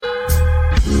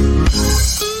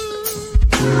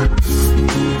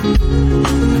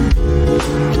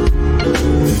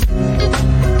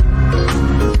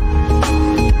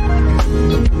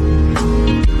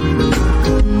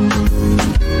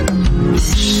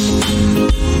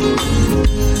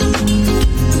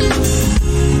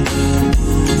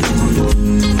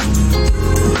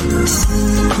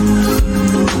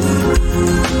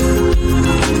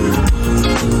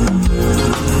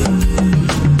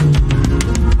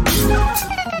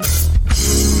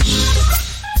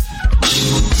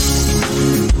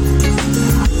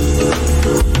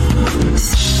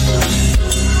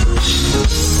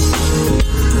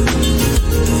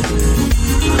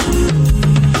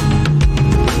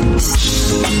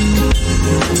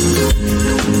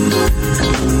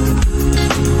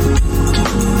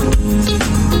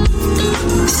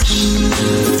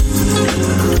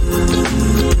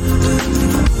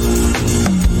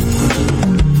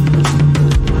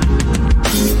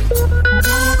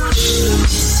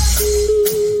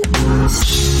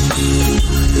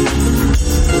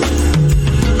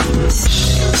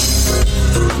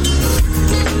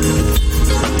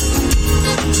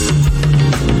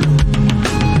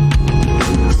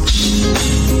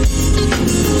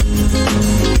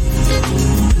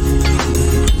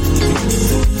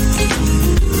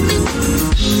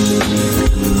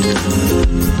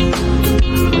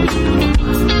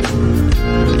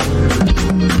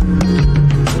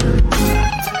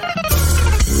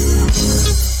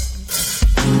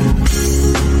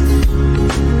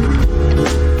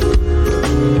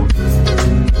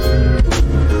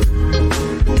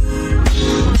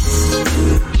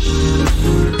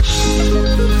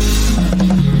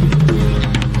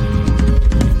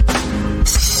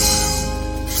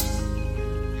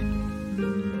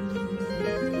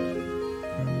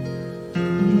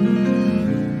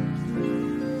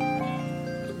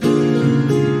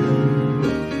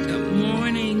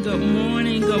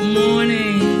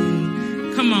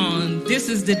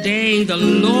is the day the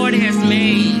Lord has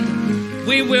made.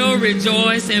 We will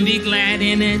rejoice and be glad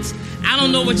in it. I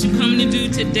don't know what you come to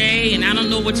do today, and I don't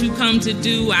know what you come to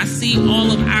do. I see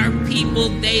all of our people.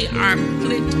 They are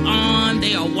clicked on.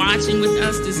 They are watching with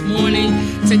us this morning.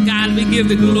 To God we give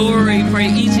the glory for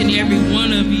each and every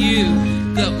one of you.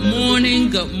 Good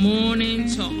morning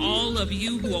to all of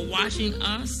you who are watching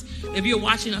us. If you're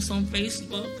watching us on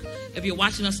Facebook, if you're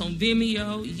watching us on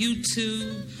Vimeo,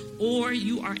 YouTube, or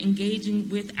you are engaging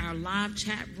with our live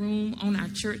chat room on our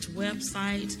church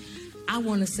website, I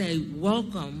want to say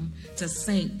welcome to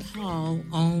St. Paul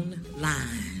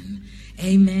Online.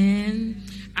 Amen.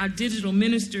 Our digital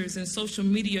ministers and social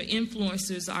media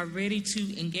influencers are ready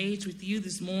to engage with you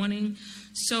this morning.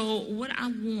 So what I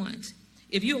want,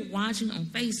 if you're watching on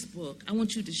Facebook, I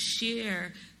want you to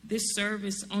share this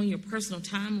service on your personal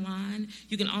timeline.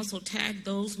 You can also tag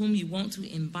those whom you want to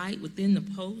invite within the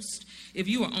post. If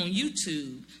you are on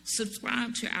YouTube,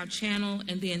 subscribe to our channel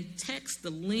and then text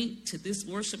the link to this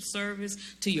worship service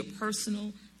to your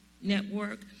personal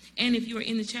network. And if you are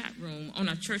in the chat room on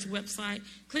our church website,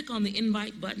 click on the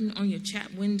invite button on your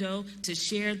chat window to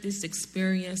share this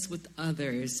experience with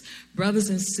others. Brothers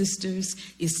and sisters,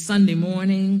 it's Sunday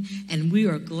morning and we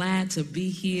are glad to be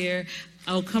here.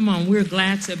 Oh, come on, we're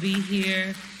glad to be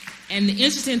here. And the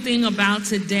interesting thing about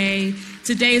today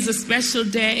is a special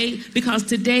day because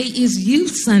today is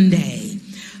Youth Sunday.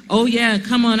 Oh, yeah,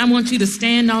 come on. I want you to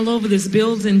stand all over this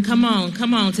building. Come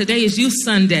on. Today is Youth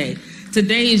Sunday.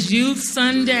 Today is Youth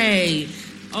Sunday.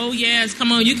 Oh, yes,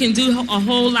 come on. You can do a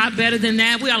whole lot better than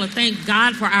that. We ought to thank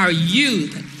God for our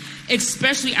youth,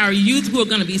 especially our youth who are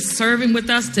going to be serving with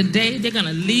us today. They're going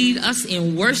to lead us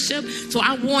in worship. So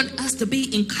I want us to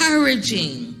be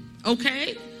encouraging,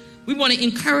 okay? We want to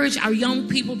encourage our young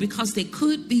people because they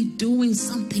could be doing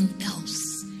something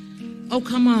else. Oh,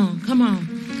 come on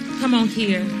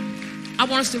here. I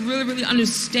want us to really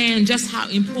understand just how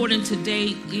important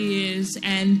today is,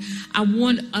 and I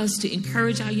want us to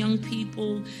encourage our young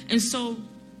people. And so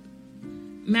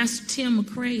Master Tim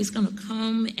McCray is going to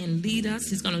come and lead us.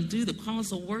 He's going to do the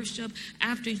calls of worship.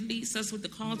 After he leads us with the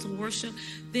calls of worship,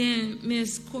 then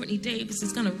Miss Courtney Davis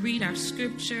is going to read our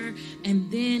scripture, and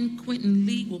then Quentin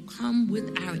Lee will come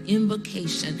with our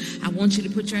invocation. I want you to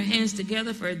put your hands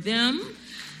together for them.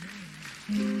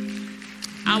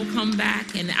 I'll come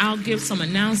back and I'll give some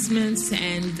announcements,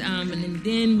 and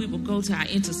then we will go to our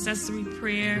intercessory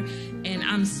prayer. And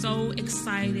I'm so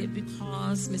excited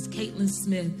because Miss Caitlin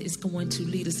Smith is going to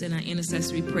lead us in our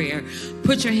intercessory prayer.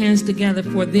 Put your hands together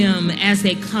for them as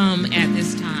they come at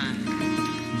this time.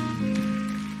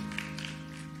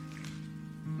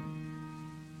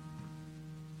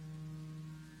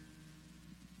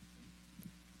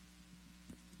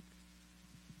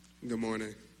 Good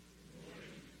morning.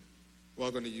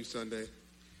 Welcome to Youth Sunday.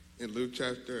 In Luke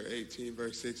chapter 18,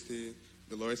 verse 16,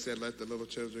 the Lord said, "Let the little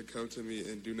children come to me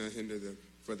and do not hinder them,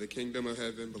 for the kingdom of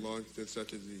heaven belongs to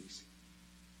such as these."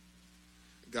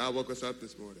 God woke us up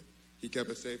this morning. He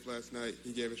kept us safe last night.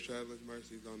 He gave us traveler's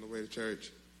mercies on the way to church.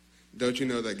 Don't you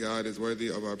know that God is worthy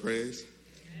of our praise?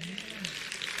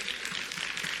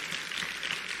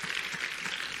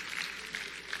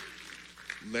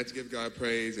 Let's give God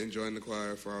praise and join the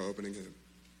choir for our opening hymn.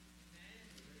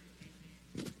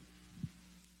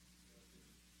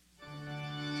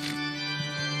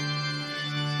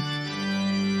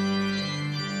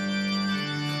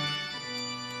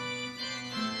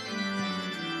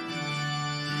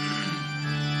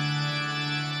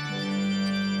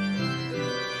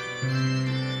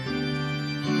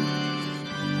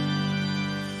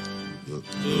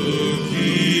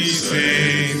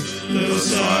 The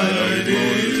side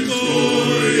is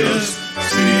glorious,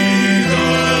 see the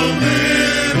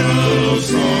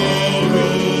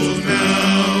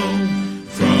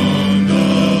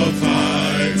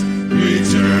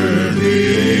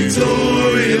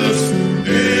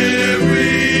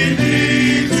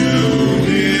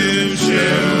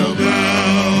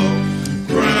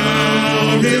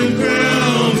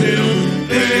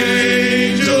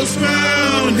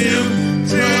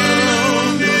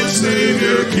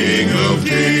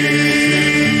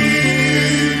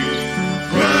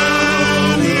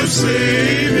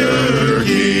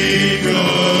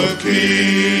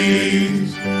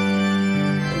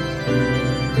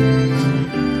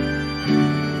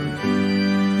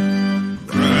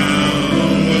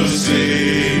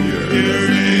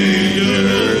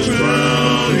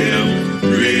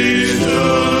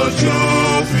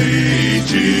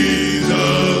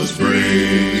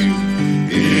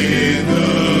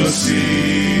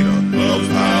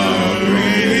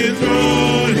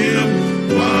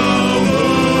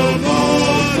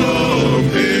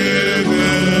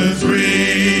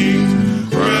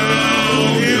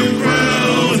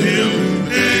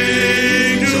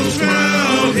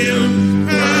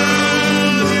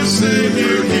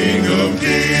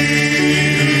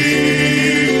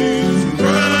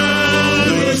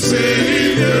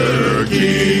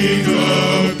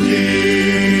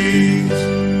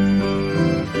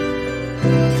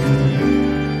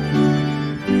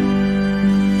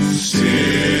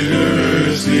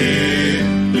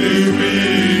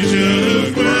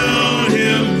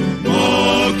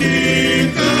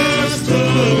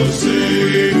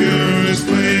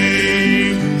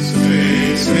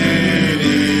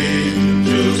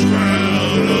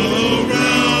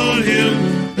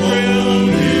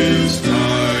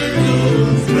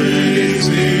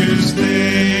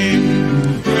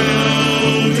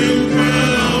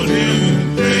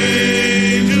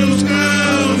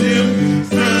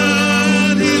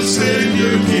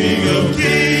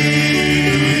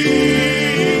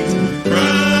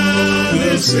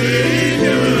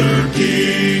Savior,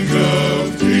 King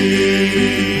of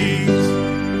Kings.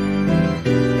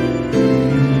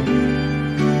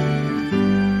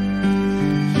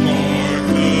 Mark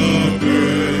the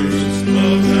birth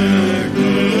of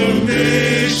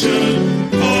acclamation,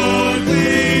 on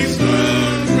these the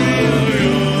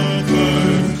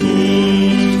triumphant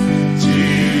close.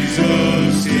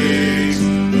 Jesus takes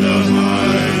the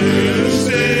highest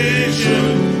station.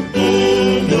 Oh,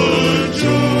 what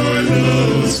joy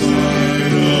the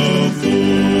sight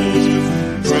affords.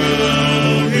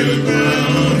 Crown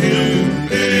him,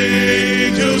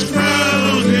 angels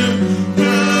crown him,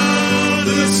 crown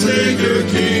the Savior,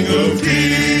 King of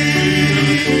Kings.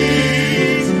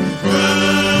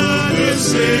 Crown the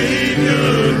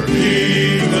Savior,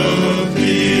 King of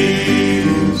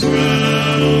Kings.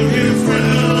 Crown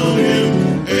him,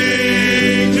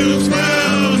 angels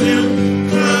crown him,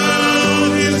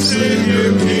 crown his Savior,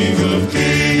 King of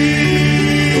Kings.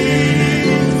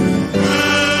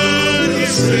 Crown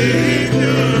his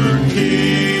Savior,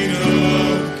 King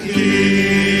of Kings.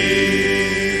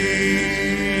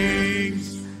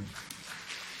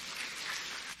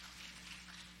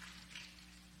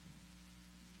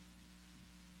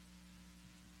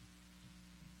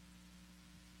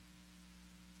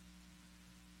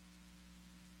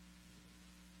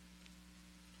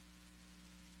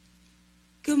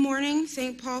 Good morning,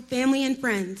 St. Paul family and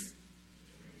friends.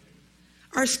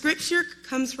 Our scripture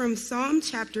comes from Psalm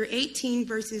chapter 18,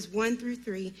 verses 1 through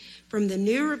 3, from the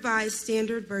New Revised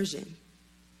Standard Version.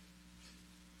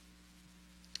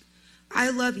 I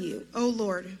love you, O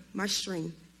Lord, my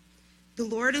strength. The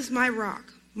Lord is my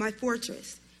rock, my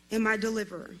fortress, and my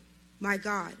deliverer, my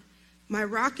God, my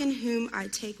rock in whom I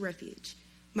take refuge,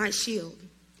 my shield,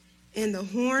 and the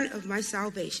horn of my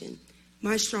salvation,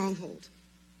 my stronghold.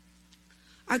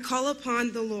 I call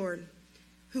upon the Lord,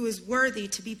 who is worthy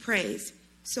to be praised,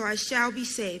 so I shall be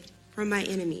saved from my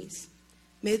enemies.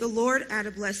 May the Lord add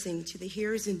a blessing to the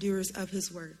hearers and doers of his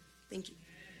word. Thank you.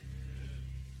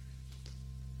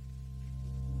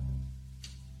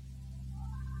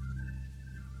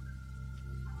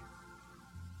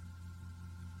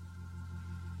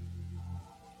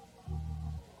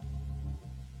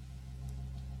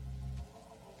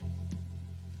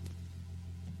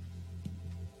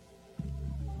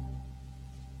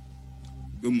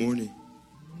 Good morning.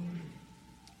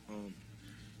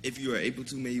 If you are able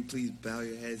to, may you please bow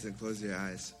your heads and close your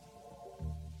eyes.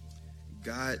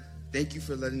 God, thank you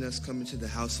for letting us come into the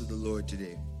house of the Lord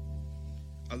today.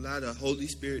 Allow the Holy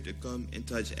Spirit to come and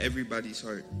touch everybody's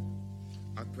heart.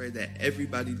 I pray that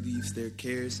everybody leaves their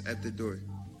cares at the door.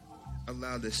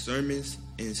 Allow the sermons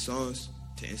and songs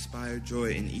to inspire joy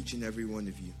in each and every one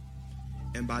of you.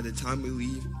 And by the time we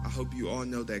leave, I hope you all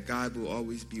know that God will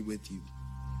always be with you.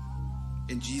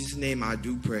 In Jesus' name I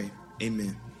do pray.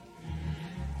 Amen.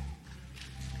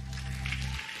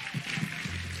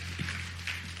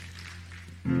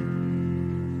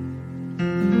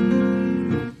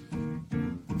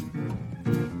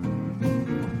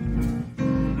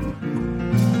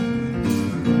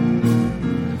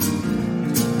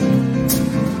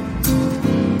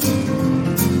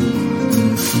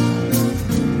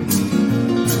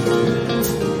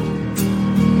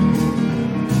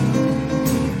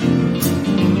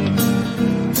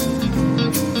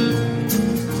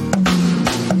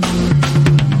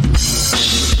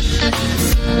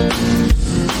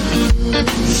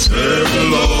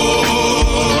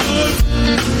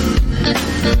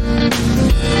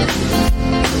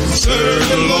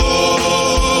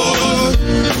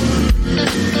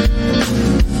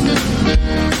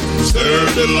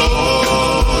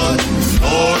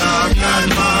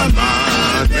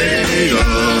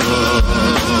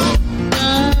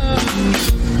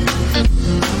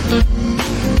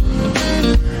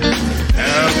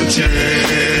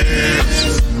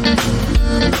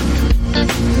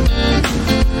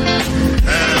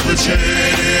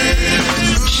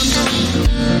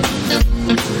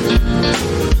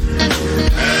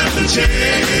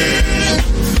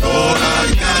 Lord,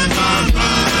 I got my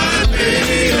mind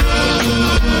made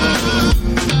up.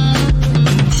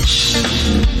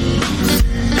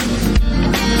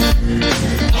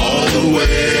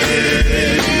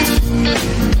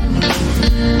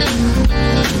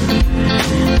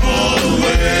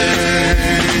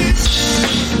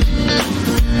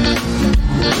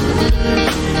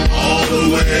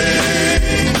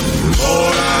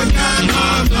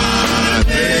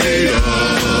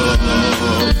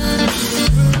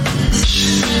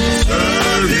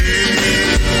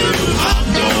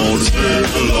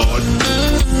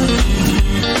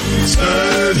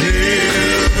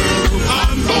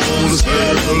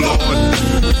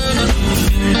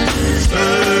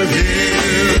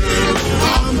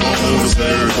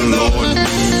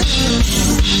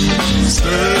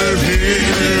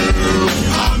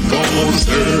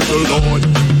 Lord.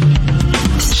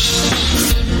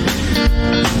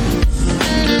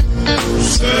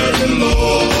 Serve the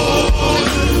Lord.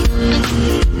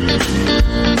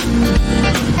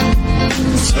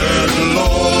 Serve the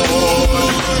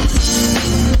Lord.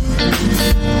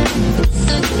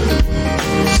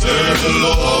 Serve the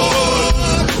Lord.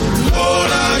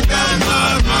 Lord, I got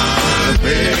my mind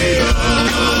made up.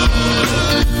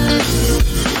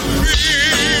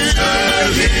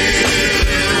 Serve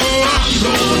Him. Oh, I'm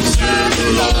gonna serve the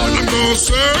Lord. I'm gonna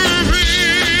serve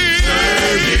Him.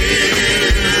 Serve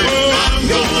Him. Oh, I'm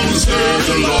gonna serve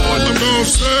the Lord. I'm gonna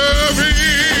serve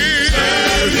Him.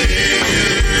 Serve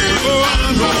Him. Oh,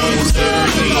 I'm gonna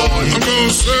serve the Lord. I'm gonna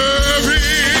serve Him.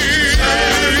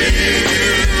 Serve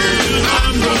Him.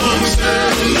 I'm gonna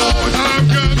serve the Lord. I've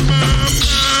got my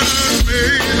mind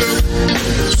made up.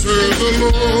 Serve the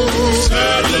Lord.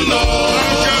 Serve the Lord.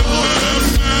 I've got my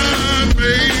mind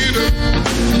made up.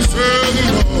 Serve the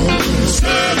Lord.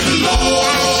 Serve the Lord.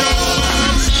 I've got my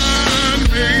mind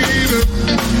made up.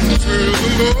 Serve the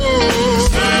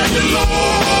Lord. Serve the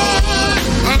Lord.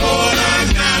 Lord,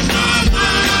 I've got my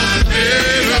mind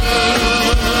made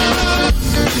up.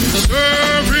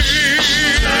 Serve Him.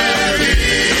 Serve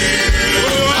Him.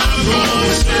 Oh, I'm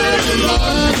gonna serve the Lord.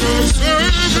 I'm gonna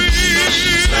serve Him.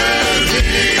 Serve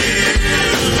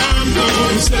Him. I'm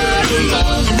gonna serve the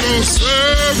Lord. I'm gonna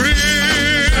serve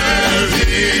Him. Serve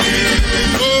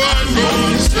Him. Oh, I'm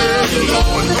gonna serve the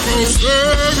Lord. I'm gonna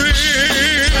serve Him.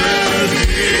 Serve Him.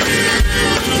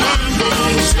 I'm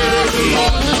gonna serve the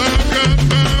Lord. I've got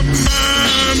my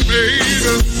mind made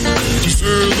up.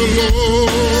 Serve the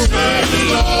Lord. Serve the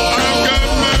Lord. I've got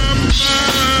my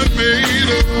mind made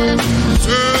up.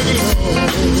 Serve the Lord.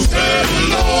 Serve the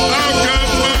Lord. I've got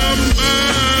my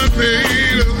mind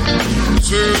made up.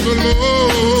 Serve the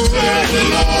Lord. Serve the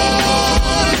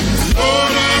Lord.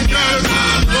 Lord, I've got it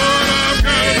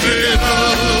made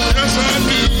up. Yes, I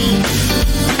do.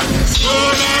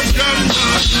 Lord, I've got it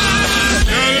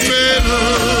made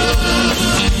up.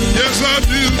 Yes, I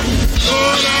do.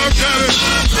 Lord, I've got it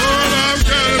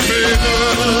made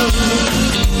up.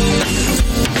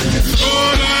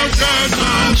 Lord, I've got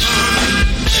my mind.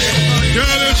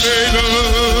 Got it made up.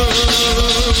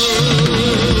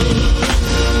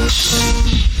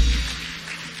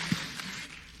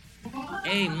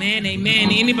 Amen, amen.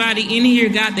 Anybody in here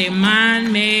got their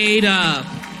mind made up?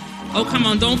 Oh, come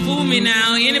on, don't fool me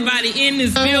now. Anybody in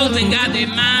this building got their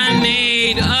mind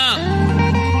made up?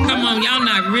 Come on, y'all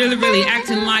not really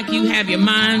acting like you have your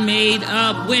mind made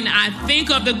up. When I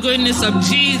think of the goodness of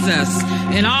Jesus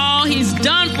and all He's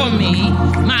done for me,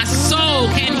 my soul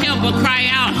can't help but cry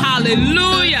out,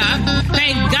 hallelujah.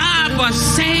 Thank God for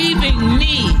saving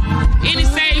me. Any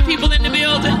saved people in the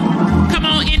building? Come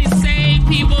on, any saved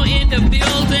people in the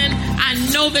building? I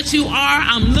know that you are.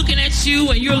 I'm looking at you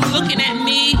and you're looking at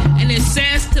me, and it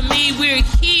says to me, we're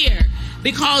here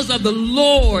because of the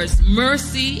Lord's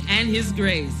mercy and His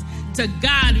grace. To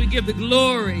God we give the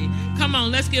glory. Come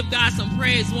on, let's give God some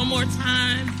praise one more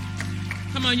time.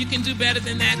 Come on, you can do better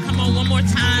than that. Come on, one more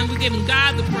time. We're giving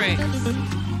God the praise.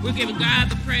 We're giving God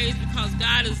the praise because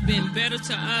God has been better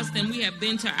to us than we have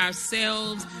been to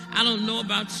ourselves. I don't know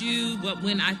about you, but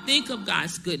when I think of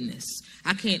God's goodness,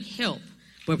 I can't help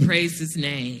but praise His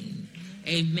name.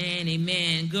 Amen,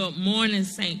 amen. Good morning,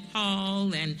 St.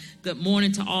 Paul, and good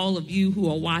morning to all of you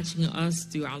who are watching us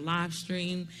through our live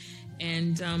stream.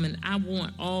 And I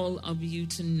want all of you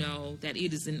to know that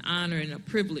it is an honor and a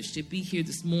privilege to be here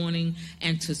this morning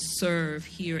and to serve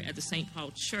here at the St.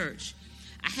 Paul Church.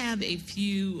 I have a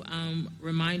few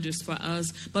reminders for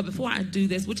us, but before I do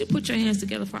this, would you put your hands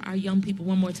together for our young people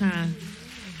one more time?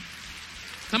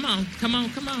 Come on, come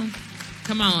on, come on.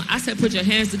 Come on. I said put your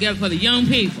hands together for the young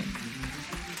people.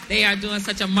 They are doing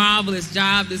such a marvelous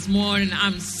job this morning.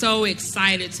 I'm so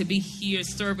excited to be here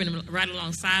serving right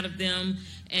alongside of them.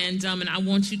 And I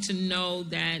want you to know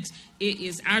that it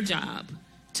is our job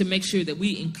to make sure that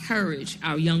we encourage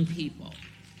our young people.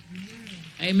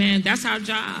 Amen. That's our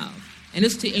job. And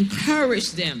it's to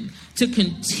encourage them to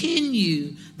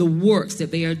continue the works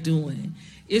that they are doing.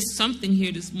 It's something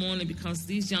here this morning because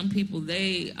these young people,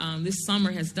 they this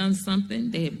summer has done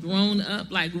something. They have grown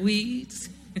up like weeds.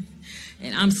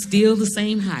 And I'm still the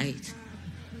same height.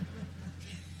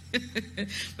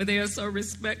 But they are so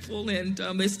respectful, and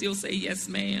they still say yes,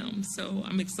 ma'am. So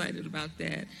I'm excited about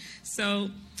that. So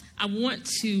I want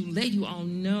to let you all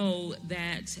know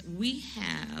that we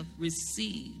have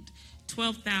received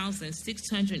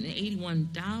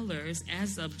 $12,681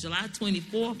 as of July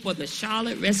 24th for the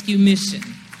Charlotte Rescue Mission.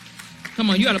 Come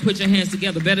on, you ought to put your hands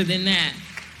together better than that.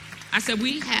 I said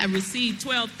we have received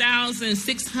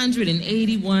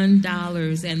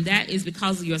 $12,681, and that is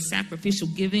because of your sacrificial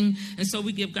giving. And so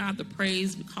we give God the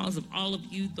praise because of all of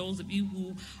you, those of you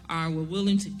who were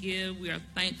willing to give. We are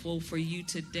thankful for you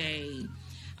today.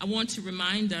 I want to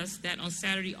remind us that on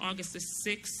Saturday, August the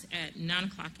 6th at 9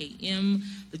 o'clock a.m.,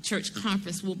 the church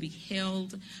conference will be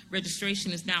held.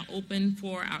 Registration is now open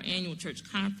for our annual church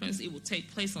conference. It will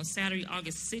take place on Saturday,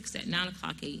 August 6th at 9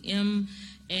 o'clock a.m.,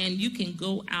 and you can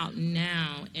go out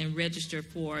now and register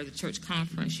for the church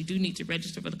conference. You do need to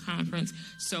register for the conference,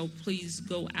 so please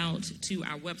go out to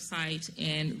our website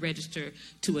and register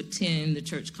to attend the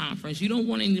church conference. You don't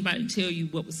want anybody to tell you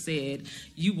what was said.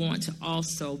 You want to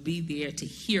also be there to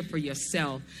hear for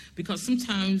yourself, because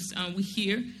sometimes we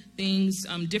hear things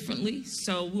differently,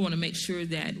 so we want to make sure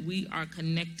that we are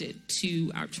connected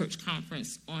to our church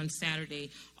conference on Saturday,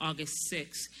 August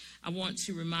 6th. I want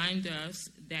to remind us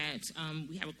that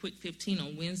we have a Quick 15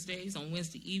 on Wednesdays. On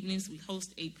Wednesday evenings, we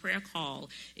host a prayer call,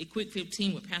 a Quick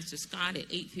 15 with Pastor Scott at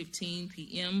 8:15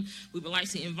 p.m. We would like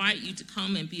to invite you to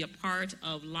come and be a part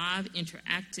of live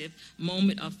interactive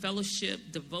moment of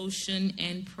fellowship, devotion,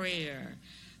 and prayer.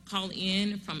 Call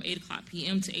in from 8 o'clock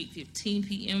p.m. to 8:15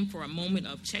 p.m. for a moment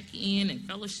of check-in and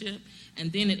fellowship.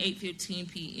 And then at 8:15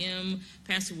 p.m.,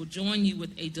 Pastor will join you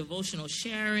with a devotional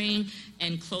sharing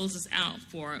and close us out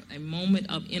for a moment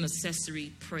of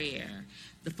intercessory prayer.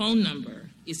 The phone number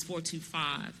is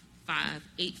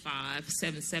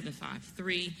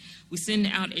 425-585-7753. We send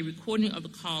out a recording of the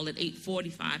call at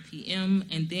 8:45 p.m.,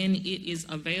 and then it is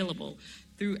available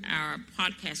through our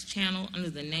podcast channel under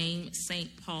the name St.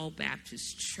 Paul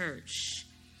Baptist Church.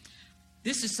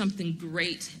 This is something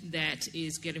great that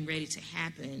is getting ready to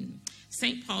happen.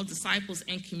 St. Paul disciples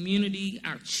and community,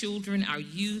 our children, our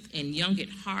youth, and young at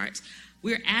heart,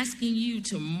 we're asking you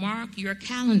to mark your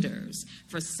calendars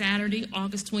for Saturday,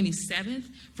 August 27th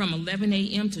from 11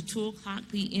 a.m. to 2 o'clock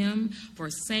p.m. for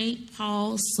St.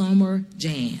 Paul Summer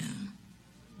Jam.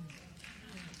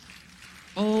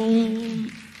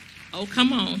 Oh,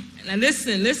 come on. Now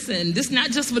listen. This is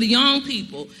not just for the young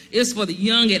people. It's for the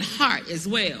young at heart as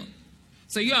well.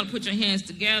 So you ought to put your hands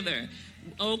together.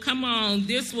 Oh, come on.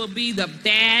 This will be the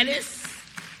baddest,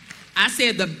 I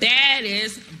said the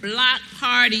baddest block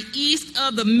party east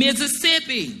of the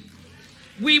Mississippi.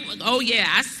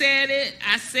 I said it.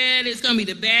 It's going to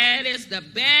be the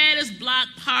baddest block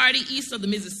party east of the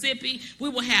Mississippi. We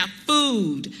will have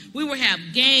food. We will have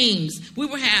games. We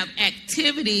will have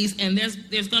activities, and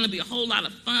there's going to be a whole lot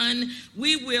of fun.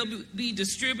 We will be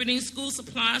distributing school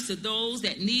supplies to those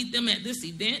that need them at this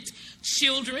event.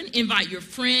 Children, invite your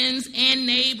friends and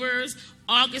neighbors.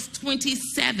 August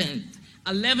 27th.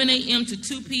 11 a.m. to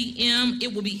 2 p.m.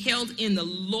 It will be held in the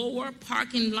lower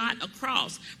parking lot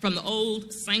across from the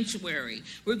old sanctuary.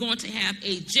 We're going to have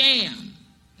a jam.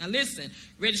 Now listen,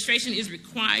 registration is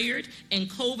required and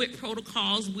COVID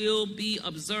protocols will be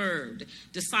observed.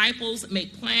 Disciples,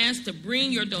 make plans to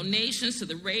bring your donations to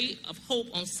the Ray of Hope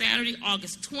on Saturday,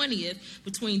 August 20th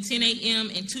between 10 a.m.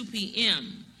 and 2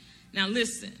 p.m. Now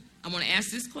listen, I want to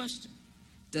ask this question.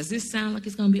 Does this sound like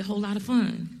it's going to be a whole lot of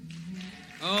fun?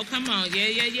 Oh, come on.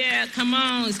 Yeah. Come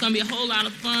on. It's going to be a whole lot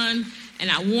of fun.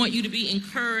 And I want you to be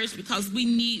encouraged because we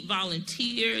need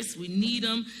volunteers. We need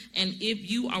them. And if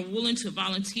you are willing to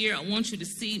volunteer, I want you to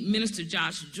see Minister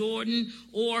Josh Jordan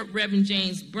or Reverend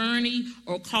James Burney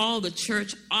or call the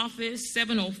church office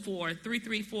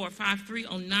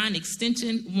 704-334-5309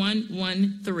 extension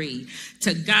 113.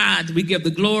 To God we give the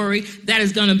glory. That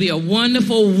is going to be a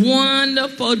wonderful,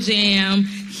 wonderful jam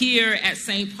here at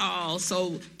St. Paul.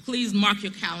 So please mark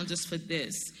your calendars for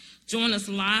this. Join us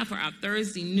live for our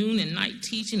Thursday noon and night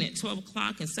teaching at 12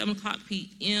 o'clock and 7 o'clock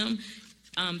p.m.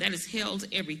 That is held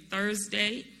every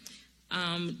Thursday.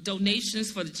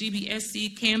 Donations for the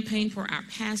GBSC campaign for our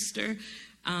pastor.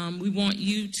 We want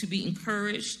you to be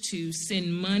encouraged to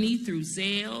send money through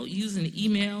Zelle using the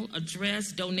email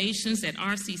address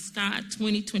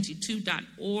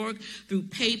donations@rcscott2022.org through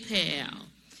PayPal.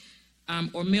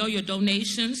 Or mail your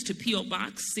donations to P.O.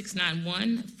 Box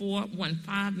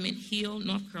 691-415 Mint Hill,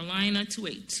 North Carolina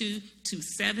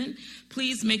 28227.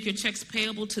 Please make your checks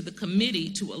payable to the committee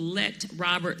to elect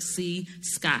Robert C.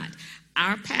 Scott.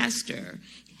 Our pastor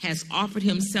has offered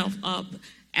himself up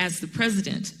as the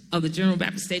president of the General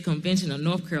Baptist State Convention of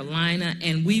North Carolina,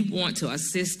 and we want to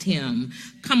assist him.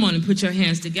 Come on and put your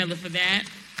hands together for that.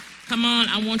 Come on,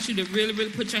 I want you to really,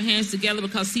 really put your hands together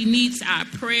because he needs our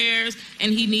prayers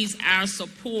and he needs our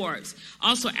support.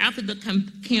 Also, after the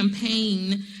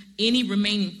campaign Any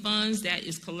remaining funds that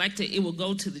is collected, it will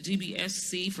go to the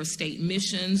GBSC for state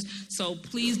missions. So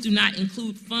please do not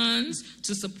include funds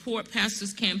to support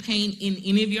Pastor's campaign in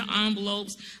any of your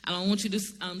envelopes. I don't want you to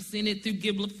send it through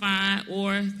Giblify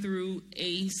or through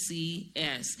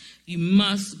ACS. You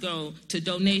must go to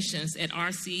donations at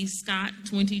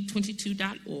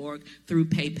rcscott2022.org through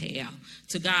PayPal.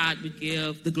 To God we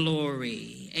give the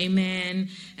glory. Amen.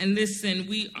 And listen,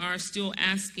 we are still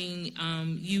asking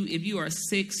you, if you are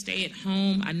sick, stay at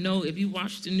home. I know if you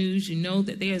watch the news, you know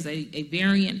that there's a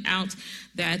variant out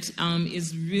that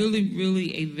is really,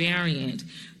 really a variant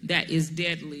that is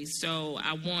deadly. So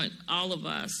I want all of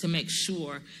us to make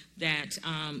sure that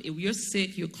if you're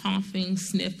sick, you're coughing,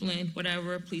 sniffling,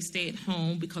 whatever, please stay at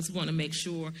home, because we want to make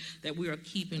sure that we are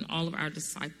keeping all of our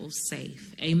disciples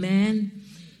safe. Amen.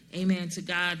 Amen. To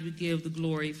God we give the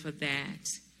glory for that.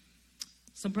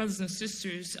 So brothers and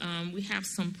sisters, we have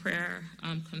some prayer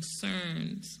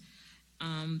concerns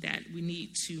that we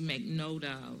need to make note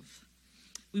of.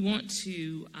 We want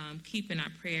to keep in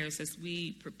our prayers as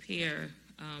we prepare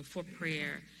for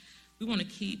prayer. We want to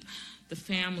keep the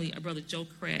family of Brother Joe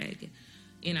Craig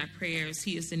in our prayers.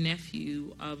 He is the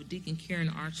nephew of Deacon Karen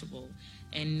Archibald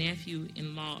and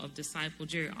nephew-in-law of disciple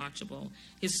Jerry Archibald.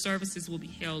 His services will be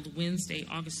held Wednesday,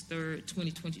 August 3rd,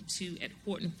 2022 at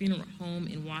Horton Funeral Home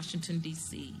in Washington,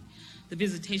 D.C. The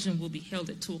visitation will be held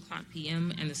at 2 o'clock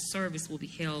p.m. and the service will be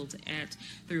held at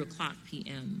 3 o'clock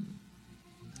p.m.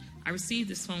 I received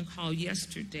this phone call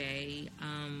yesterday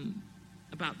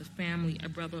about the family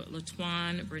of Brother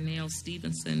LaTwan Vernell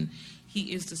Stevenson.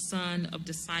 He is the son of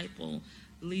disciple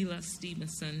Leela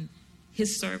Stevenson.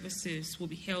 His services will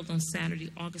be held on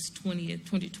Saturday, August 20th,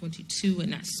 2022,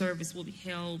 and that service will be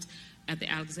held at the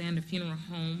Alexander Funeral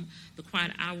Home. The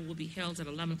quiet hour will be held at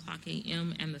 11 o'clock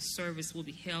a.m., and the service will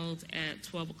be held at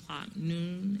 12 o'clock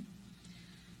noon.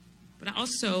 But I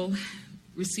also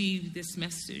received this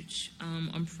message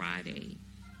on Friday.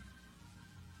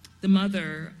 The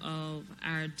mother of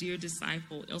our dear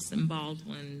disciple, Elson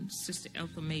Baldwin, Sister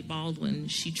Eltha Mae Baldwin,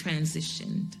 she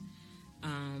transitioned.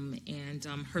 And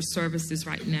her services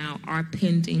right now are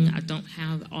pending. I don't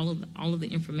have all of the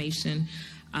information.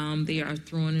 They are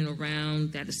throwing it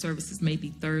around that the services may be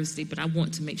Thursday, but I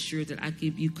want to make sure that I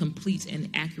give you complete and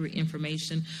accurate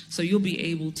information. So you'll be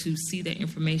able to see that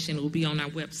information. It will be on our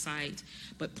website.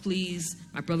 But please,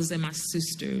 my brothers and my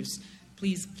sisters,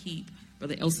 please keep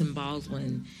Brother Elson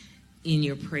Baldwin in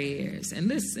your prayers. And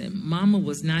listen, Mama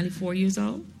was 94 years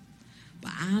old.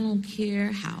 But I don't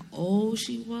care how old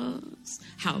she was,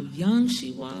 how young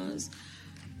she was,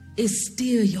 it's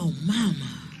still your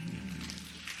mama.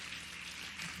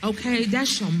 Okay,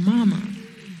 that's your mama.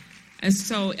 And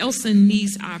so Elson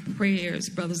needs our prayers,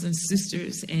 brothers and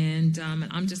sisters, and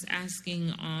I'm just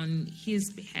asking on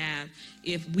his behalf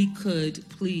if we could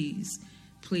please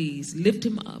lift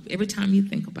him up every time you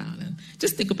think about him.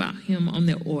 Just think about him on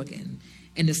the organ.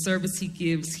 And the service he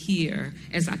gives here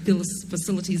as our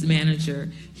facilities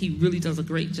manager, he really does a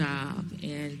great job.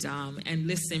 And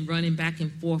listen, running back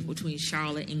and forth between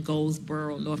Charlotte and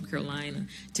Goldsboro, North Carolina,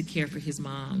 to care for his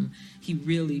mom, he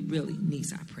really, really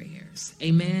needs our prayers.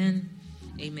 Amen.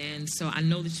 Amen. So I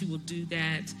know that you will do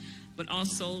that. But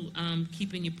also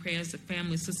keep in your prayers the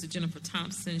family of Sister Jennifer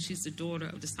Thompson. She's the daughter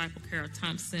of Disciple Carol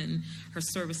Thompson. Her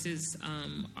services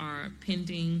are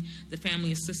pending. The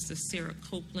family of Sister Sarah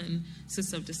Copeland,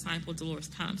 sister of Disciple Dolores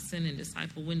Thompson and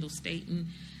Disciple Wendell Staten.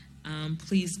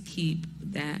 Please keep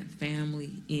that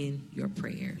family in your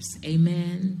prayers.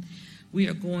 Amen. We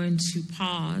are going to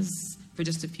pause for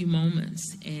just a few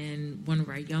moments, and one of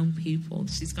our young people,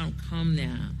 she's going to come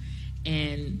now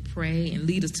and pray and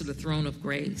lead us to the throne of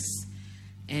grace.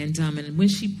 And when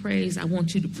she prays, I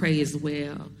want you to pray as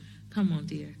well. Come on,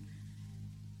 dear.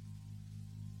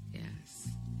 Yes.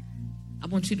 I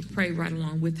want you to pray right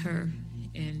along with her.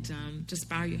 And just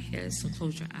bow your heads and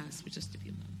close your eyes for just a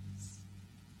few moments.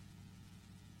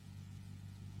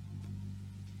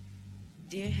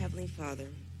 Dear Heavenly Father,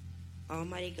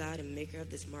 Almighty God and maker of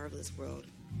this marvelous world,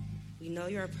 we know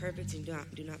you are perfect and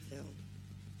do not fail.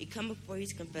 We come before you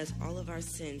to confess all of our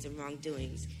sins and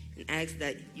wrongdoings and ask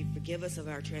that you forgive us of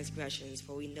our transgressions,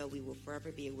 for we know we will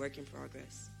forever be a work in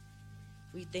progress.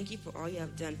 We thank you for all you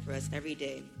have done for us every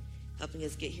day, helping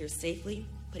us get here safely,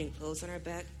 putting clothes on our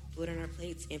back, food on our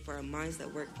plates, and for our minds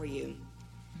that work for you.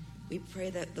 We pray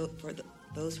that for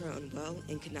those who are unwell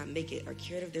and could not make it are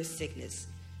cured of their sickness,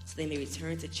 so they may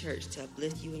return to church to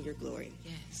uplift you in your glory.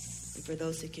 Yes. And for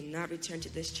those who cannot return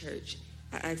to this church,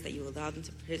 I ask that you allow them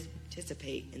to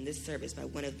participate in this service by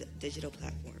one of the digital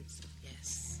platforms.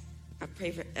 Yes. I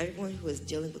pray for everyone who is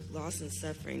dealing with loss and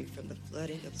suffering from the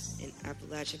flooding in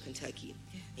Appalachia, Kentucky,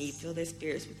 and you fill their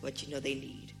spirits with what you know they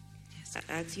need.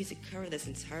 I ask you to cover this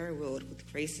entire world with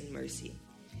grace and mercy.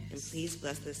 And please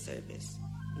bless this service.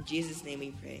 In Jesus' name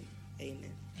we pray.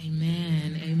 Amen.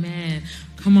 Amen. Amen.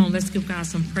 Come on, let's give God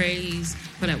some praise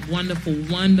for that wonderful,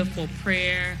 wonderful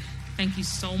prayer. Thank you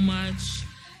so much.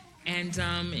 And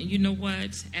you know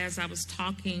what? As I was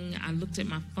talking, I looked at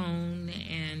my phone,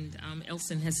 and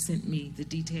Elson has sent me the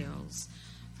details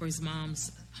for his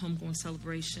mom's homegoing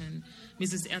celebration.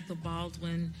 Mrs. Ethel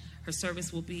Baldwin, her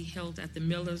service will be held at the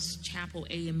Miller's Chapel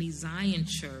AME Zion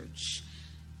Church,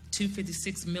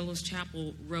 256 Miller's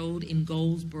Chapel Road in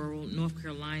Goldsboro, North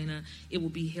Carolina. It will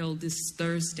be held this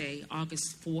Thursday,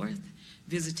 August 4th.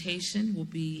 Visitation will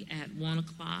be at 1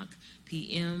 o'clock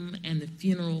p.m. and the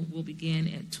funeral will begin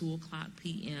at 2 o'clock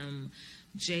p.m.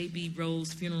 J.B.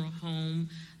 Rose Funeral Home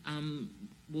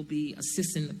will be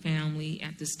assisting the family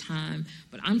at this time.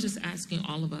 But I'm just asking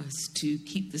all of us to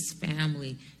keep this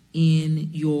family in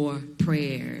your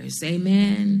prayers.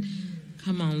 Amen.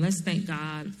 Come on, let's thank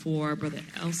God for Brother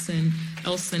Elson.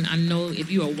 Elson, I know if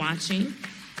you are watching,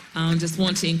 just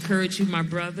want to encourage you, my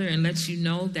brother, and let you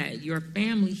know that your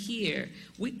family here,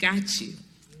 we got you.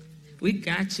 We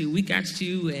got you. We got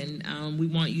you, and we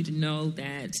want you to know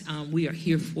that we are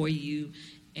here for you.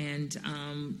 And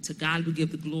to God we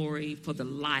give the glory for the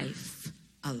life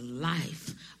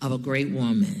of a great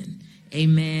woman.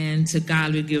 Amen. To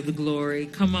God we give the glory.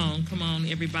 Come on,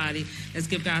 everybody. Let's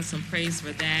give God some praise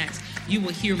for that. You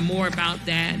will hear more about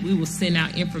that. We will send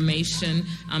out information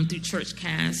through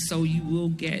ChurchCast, so you will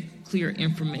get clear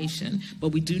information. But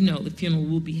we do know the funeral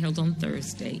will be held on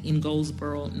Thursday in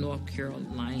Goldsboro, North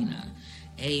Carolina.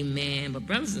 Amen. But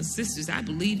brothers and sisters, I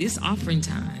believe it's offering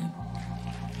time.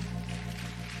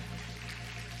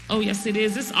 Oh, yes, it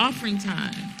is. It's offering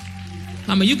time.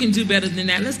 Come on, you can do better than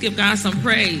that. Let's give God some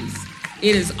praise.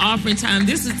 It is offering time.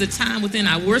 This is the time within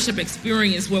our worship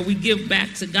experience where we give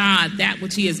back to God that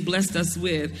which he has blessed us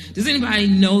with. Does anybody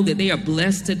know that they are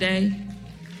blessed today?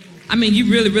 I mean,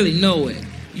 you really, really know it.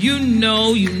 You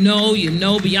know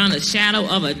beyond a shadow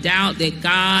of a doubt that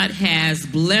God has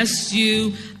blessed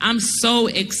you. I'm so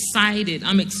excited.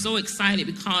 I'm so excited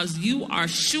because you are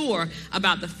sure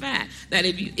about the fact that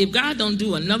if God don't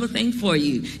do another thing for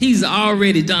you, he's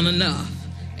already done enough.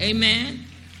 Amen.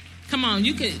 Come on,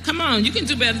 you can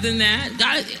do better than that.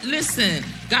 God, listen,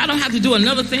 God don't have to do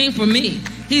another thing for me.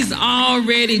 He's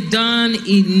already done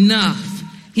enough.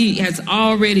 He has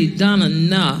already done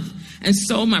enough. And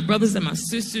so, my brothers and my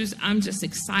sisters, I'm just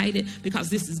excited because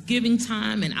this is giving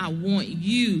time, and I want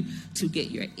you to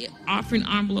get your offering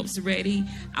envelopes ready.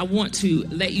 I want to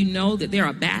let you know that there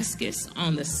are baskets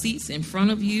on the seats in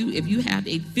front of you. If you have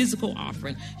a physical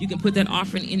offering, you can put that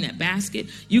offering in that basket.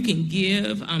 You can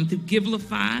give through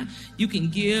Givelify. You can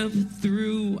give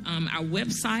through our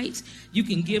website. You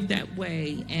can give that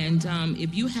way. And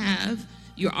if you have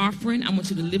your offering, I want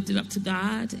you to lift it up to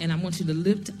God, and I want you to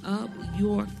lift up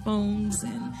your phones,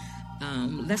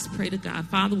 and let's pray to God.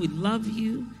 Father, we love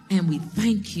you and we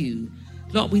thank you.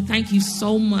 Lord, we thank you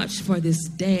so much for this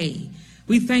day.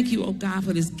 We thank you, oh God,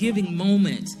 for this giving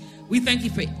moment. We thank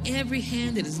you for every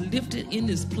hand that is lifted in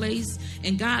this place.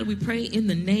 And God, we pray in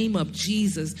the name of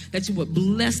Jesus that you would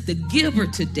bless the giver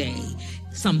today.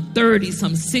 Some 30,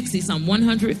 some 60, some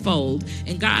 100-fold.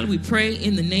 And God, we pray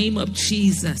in the name of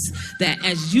Jesus that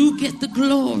as you get the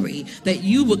glory, that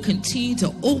you will continue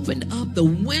to open up the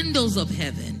windows of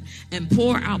heaven and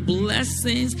pour out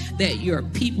blessings that your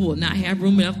people will not have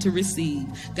room enough to receive.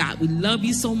 God, we love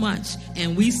you so much,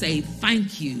 and we say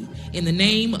thank you. In the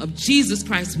name of Jesus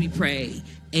Christ we pray.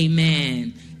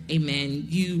 Amen. Amen.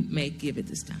 You may give it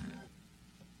this time.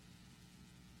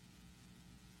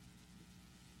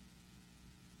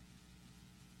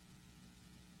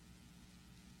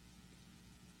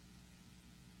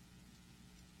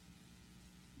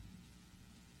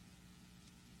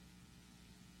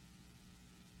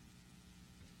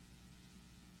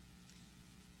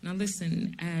 Now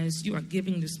listen, as you are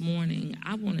giving this morning,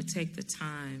 I want to take the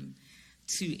time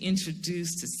to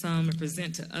introduce to some and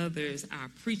present to others our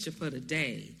preacher for the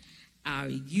day, our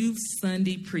Youth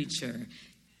Sunday preacher.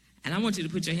 And I want you to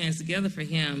put your hands together for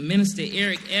him, Minister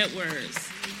Eric Edwards.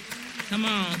 Come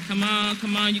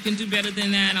on. You can do better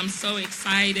than that. I'm so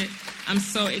excited.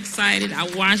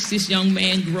 I watched this young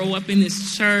man grow up in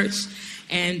this church.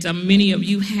 And many of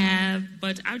you have,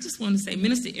 but I just want to say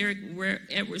Minister Eric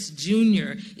Edwards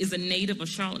Jr. is a native of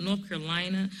Charlotte, North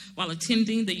Carolina. While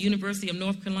attending the University of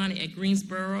North Carolina at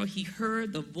Greensboro, he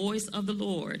heard the voice of the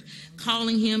Lord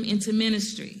calling him into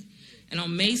ministry. And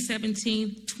on May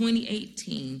 17,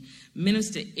 2018,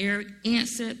 Minister Eric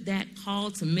answered that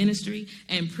call to ministry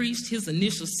and preached his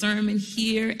initial sermon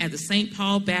here at the St.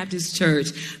 Paul Baptist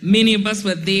Church. Many of us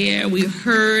were there. We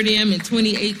heard him in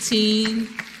 2018.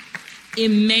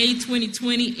 In May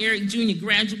 2020, Eric Jr.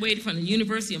 graduated from the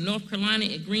University of North Carolina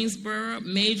at Greensboro,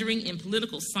 majoring in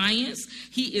political science.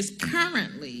 He is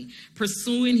currently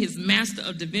pursuing his Master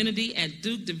of Divinity at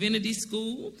Duke Divinity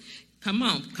School. Come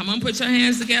on, put your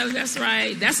hands together. That's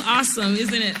right. That's awesome,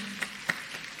 isn't it?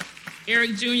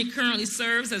 Eric Jr. currently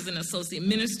serves as an associate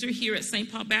minister here at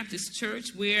St. Paul Baptist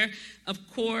Church, where, of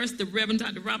course, the Reverend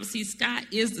Dr. Robert C. Scott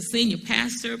is the senior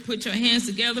pastor. Put your hands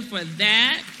together for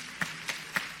that.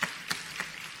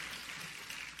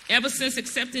 Ever since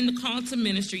accepting the call to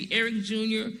ministry, Eric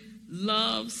Jr.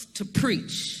 loves to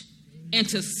preach and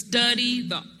to study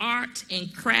the art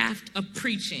and craft of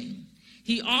preaching.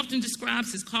 He often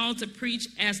describes his call to preach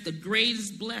as the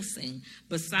greatest blessing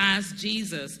besides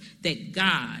Jesus that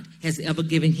God has ever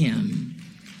given him.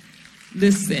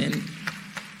 Listen,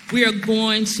 we are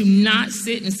going to not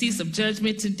sit in seats of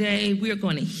judgment today. We are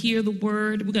going to hear the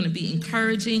word. We're going to be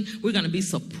encouraging. We're going to be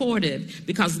supportive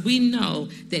because we know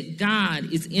that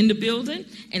God is in the building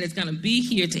and is going to be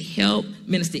here to help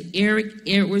Minister Eric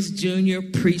Edwards Jr.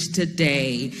 preach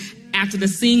today. After the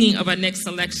singing of our next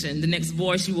selection, the next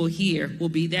voice you will hear will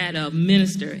be that of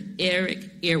Minister Eric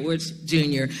Edwards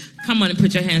Jr. Come on and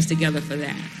put your hands together for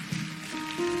that.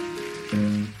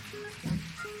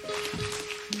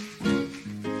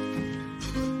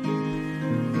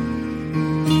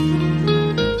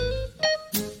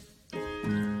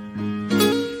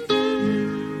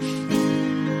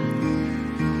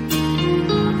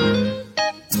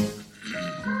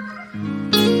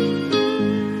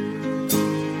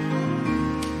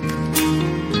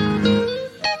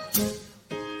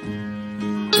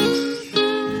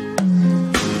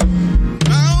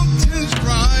 Mountains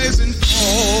cry.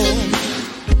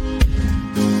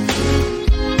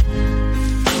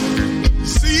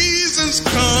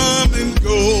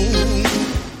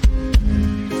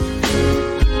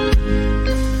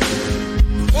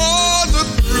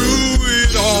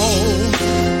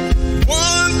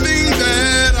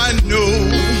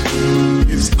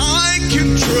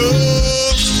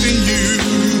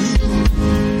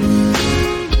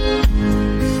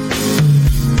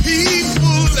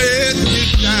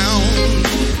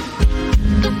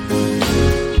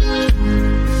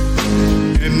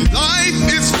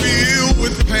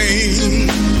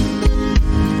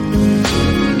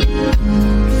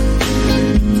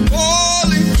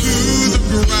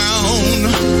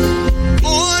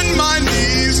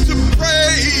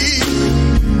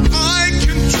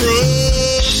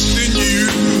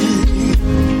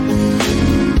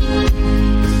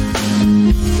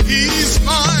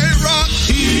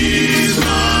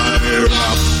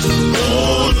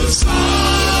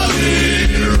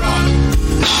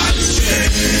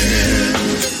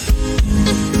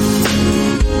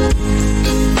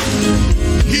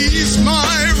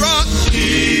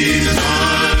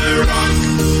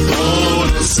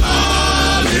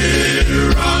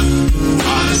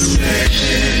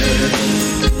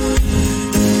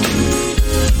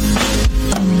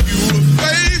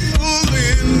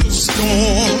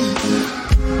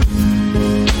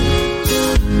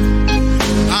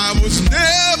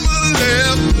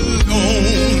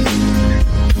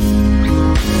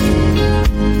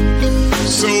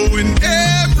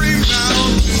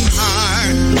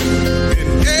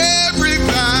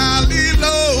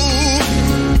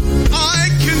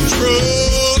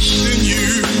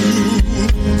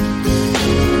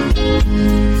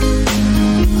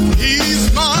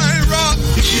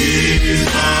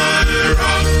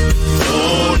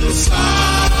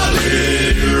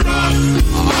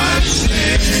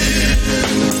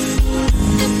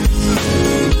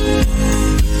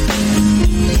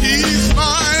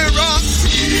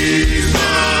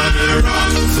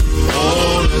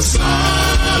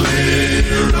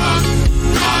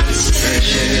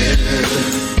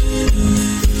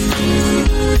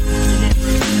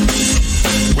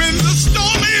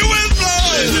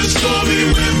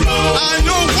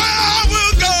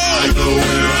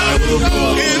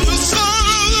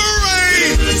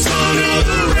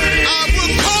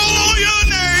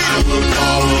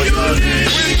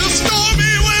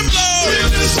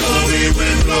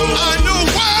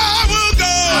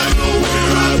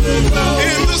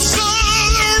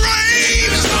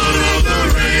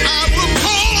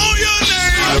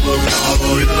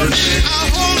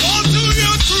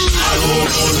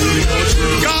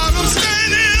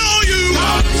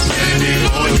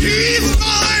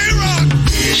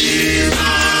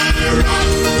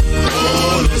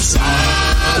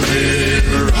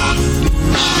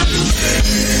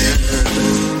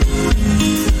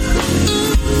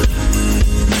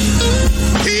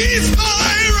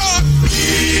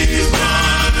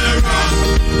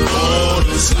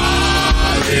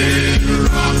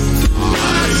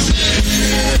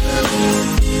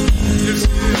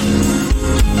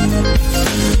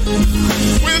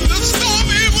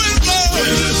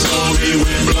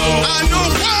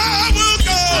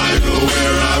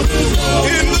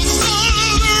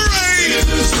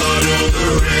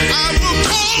 will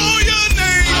call your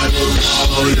name. I will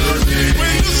call your name.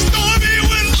 When the stormy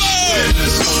wind blows. When the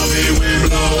stormy wind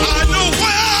blows. I know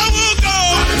where I will go. I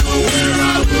know where I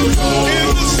will go. In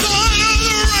the sun of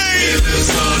the rain. In the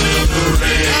sun of the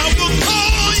rain. I will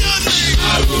call your name. I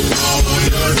will call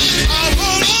your name. I'll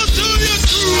hold on to your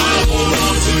truth. I'll hold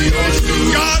on to your truth.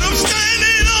 God, I'm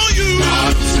standing on you.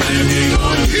 God, I'm standing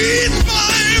on you. He's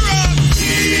my rock.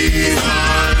 He's my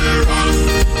rock.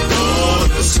 On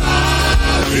the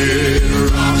solid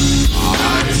rock I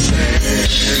stand.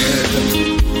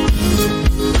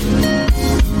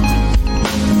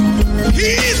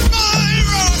 He's my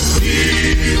rock.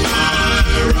 He's my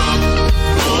rock.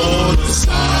 On the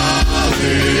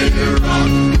solid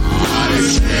rock I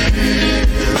stand.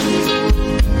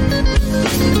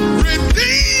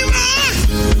 Redeemer,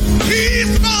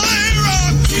 he's my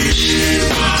rock. He's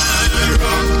my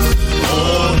rock.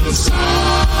 On the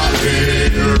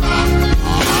solid rock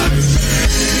I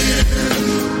stand.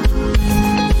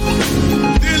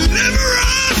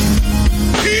 Deliverer,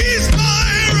 he's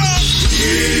my rock.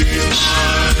 He's my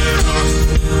rock.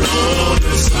 On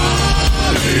the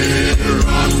solid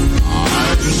rock I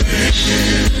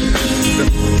stand.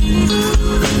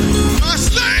 My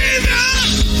Savior,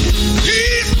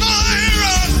 he's my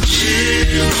rock.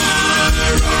 He's my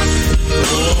rock.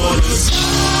 On the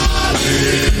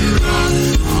solid rock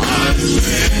I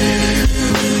stand.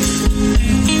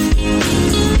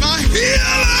 My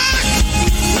healer,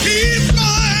 he's my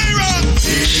rock.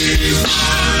 He's my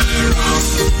rock.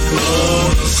 On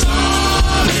the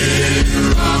solid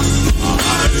rock I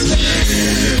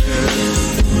stand.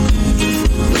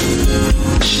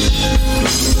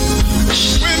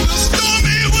 When the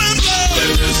stormy wind blows.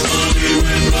 When the stormy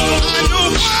wind blows. I know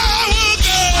where I will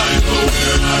go. I know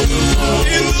where I will go.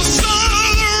 In the sun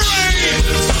of the rain. In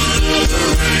the sun of the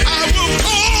rain. I will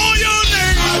call your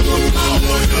name. I will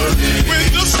call your name. When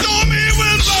the stormy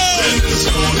wind blows. When the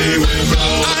stormy wind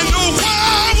blows. I know where I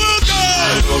will go. I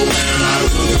know where I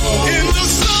will go. In the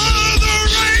sun of the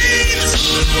rain. In the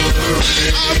sun of the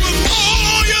rain. I will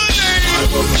call your name. I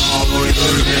will call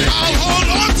your name. I'll hold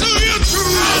on to your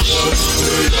truth. I'll hold on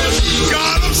to your truth.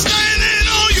 God, I'm standing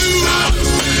on you. God, I'm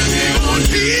standing on you.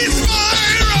 He's my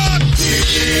rock.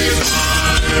 He's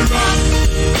my rock.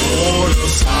 On the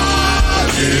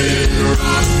solid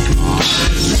rock I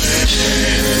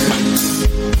stand.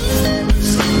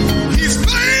 He's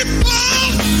faithful.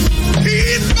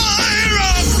 He's my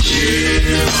rock.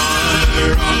 He's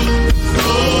my rock.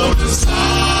 On the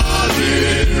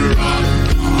solid rock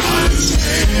I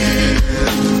stand.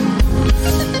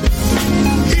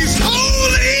 He's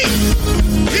holy.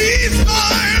 He's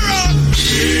my rock.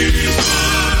 He's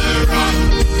my rock.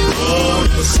 On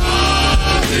the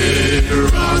solid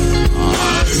rock I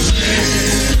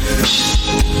stand.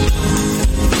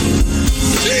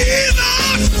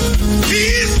 Jesus,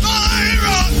 he's my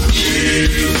rock.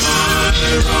 He's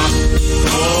my rock.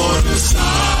 On the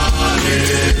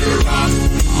solid rock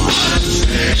I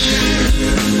stand.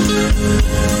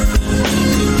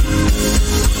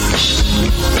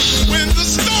 When the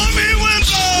stormy wind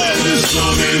blows. When the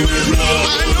stormy wind blows. I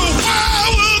know where I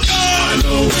will go. I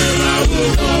know where I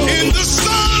will go. In the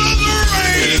sun of the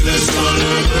rain. In the sun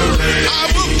of the rain. I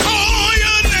will call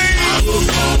your name. I will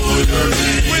call your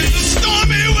name. When the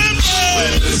stormy wind blows.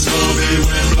 When the stormy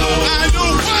wind blows. I know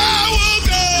where I will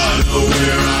go. I know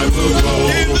where I will go.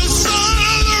 In the sun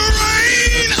of the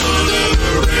rain. Sun of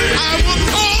the rain. I will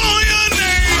call your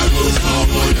name. I will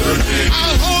call your name.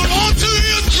 I'll hold on to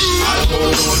your truth. I'll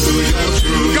hold on to your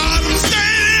truth. God, I'm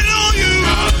standing on you.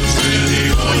 God, I'm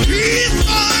standing on you. He's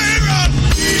my rock.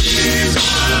 He's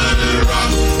my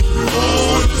rock.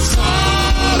 On the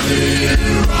solid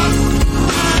rock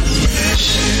I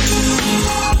stand.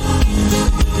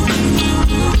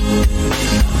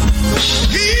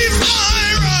 He's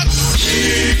my rock.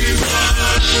 He's my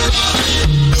rock.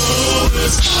 On the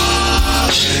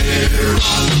solid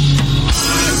rock I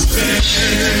stand.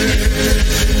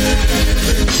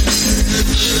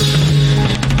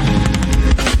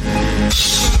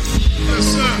 Yes,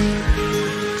 sir.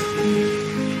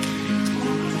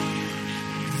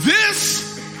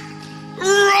 This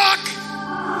rock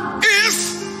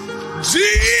is Jesus.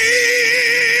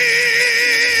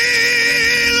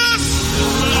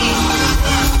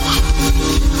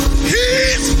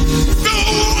 He's the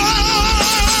one.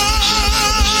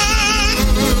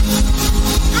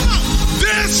 Come on.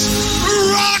 This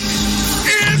rock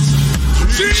is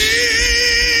Jesus.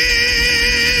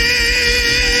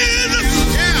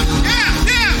 Yeah, yeah,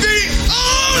 yeah. The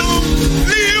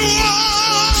only one.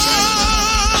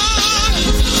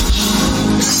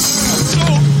 So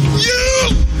you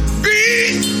be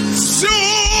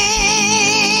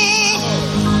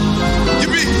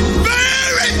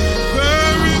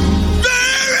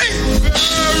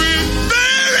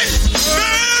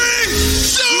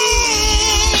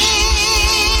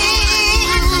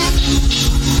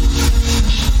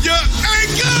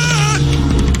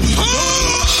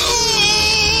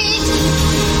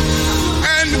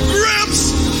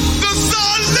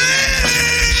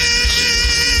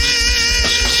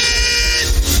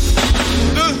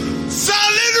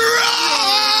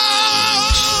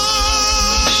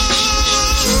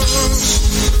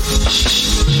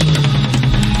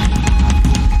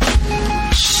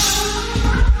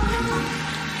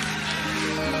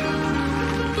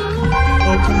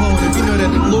that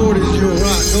the Lord is your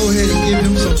rock, go ahead and give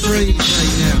him some praise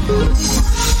right now.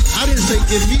 I didn't say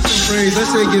give me some praise. I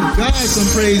said give God some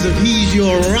praise if he's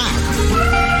your rock.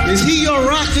 Is he your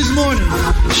rock this morning?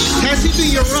 Has he been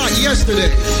your rock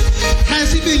yesterday?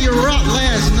 Has he been your rock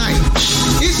last night?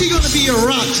 Is he going to be your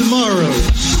rock tomorrow?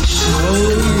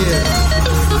 Oh, yeah.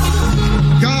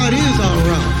 God is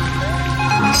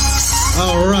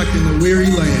our rock in the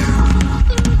weary land.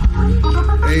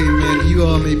 Amen. You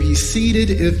all may be seated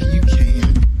if you can.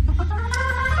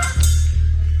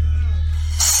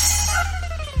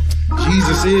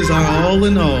 Jesus is our all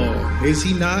in all. Is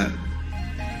he not?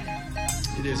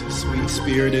 It is a sweet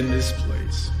spirit in this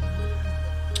place.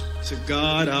 To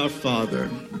God our Father,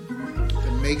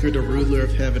 the maker, the ruler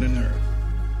of heaven and earth.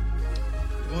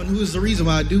 The one who is the reason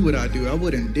why I do what I do. I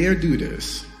wouldn't dare do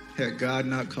this had God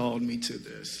not called me to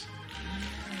this.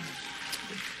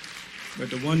 But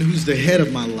the one who's the head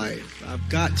of my life, I've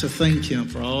got to thank him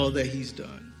for all that he's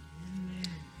done.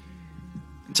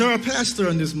 And to our pastor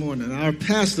on this morning, our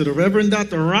pastor, the Reverend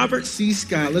Dr. Robert C.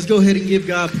 Scott, let's go ahead and give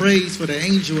God praise for the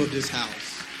angel of this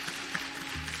house.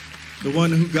 The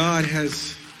one who God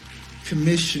has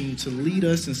commissioned to lead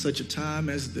us in such a time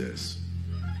as this.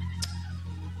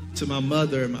 To my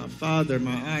mother, my father,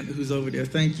 my aunt who's over there,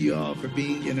 thank you all for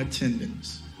being in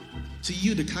attendance. To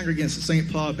you, the congregants of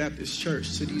St. Paul Baptist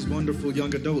Church, to these wonderful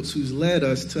young adults who's led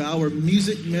us to our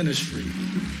music ministry.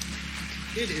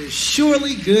 It is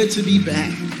surely good to be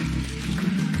back.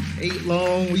 8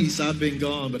 long weeks I've been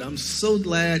gone, but I'm so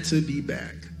glad to be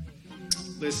back.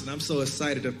 Listen, I'm so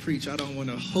excited to preach. I don't want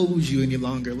to hold you any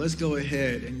longer. Let's go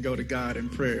ahead and go to God in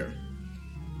prayer.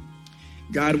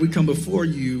 God, we come before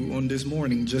you on this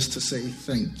morning just to say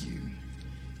thank you.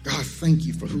 God, thank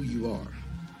you for who you are.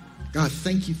 God,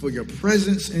 thank you for your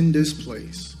presence in this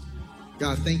place.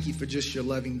 God, thank you for just your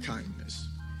loving kindness.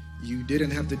 You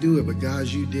didn't have to do it, but God,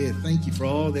 you did. Thank you for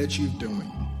all that you're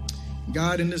doing.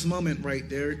 God, in this moment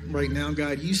right now,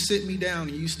 God, you sit me down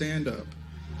and you stand up.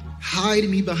 Hide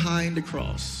me behind the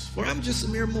cross, for I'm just a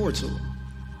mere mortal,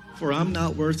 for I'm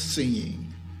not worth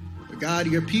seeing. But God,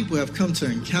 your people have come to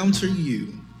encounter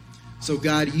you. So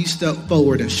God, you step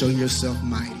forward and show yourself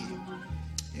mighty.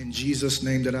 In Jesus'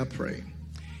 name that I pray.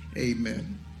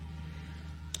 Amen.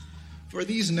 For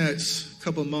these next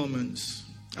couple moments,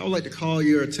 I would like to call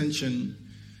your attention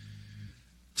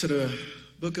to the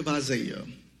book of Isaiah,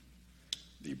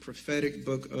 the prophetic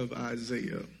book of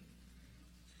Isaiah,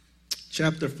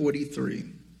 chapter 43,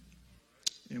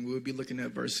 and we'll be looking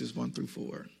at verses 1 through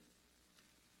 4.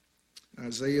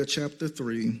 Isaiah chapter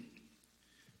 3,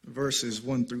 verses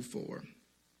 1 through 4.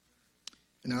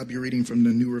 And I'll be reading from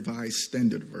the New Revised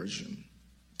Standard Version.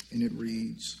 And it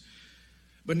reads,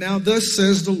 "But now thus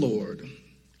says the Lord,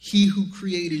 he who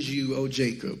created you, O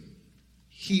Jacob,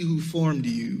 he who formed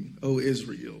you, O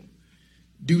Israel,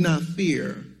 do not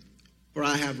fear, for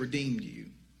I have redeemed you.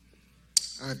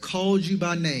 I have called you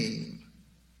by name,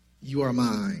 you are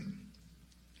mine.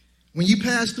 When you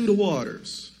pass through the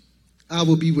waters, I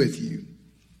will be with you,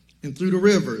 and through the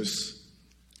rivers,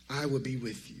 I will be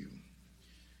with you.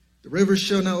 The rivers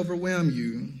shall not overwhelm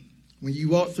you. When you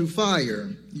walk through fire,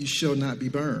 you shall not be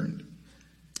burned,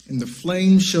 and the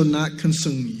flame shall not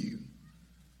consume you.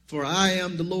 For I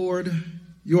am the Lord,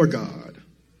 your God,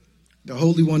 the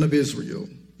Holy One of Israel,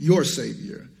 your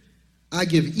Savior. I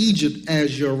give Egypt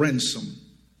as your ransom.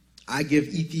 I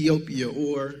give Ethiopia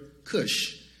or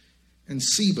Cush and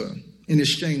Seba in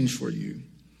exchange for you.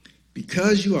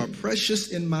 Because you are precious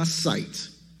in my sight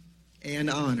and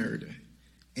honored,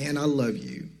 and I love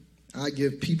you, I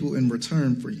give people in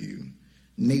return for you,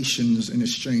 nations in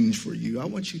exchange for you." I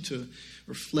want you to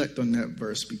reflect on that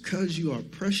verse. Because you are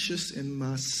precious in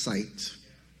my sight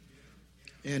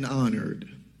and honored,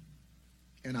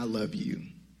 and I love you.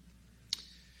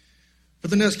 For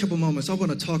the next couple moments, I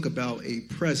want to talk about a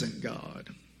present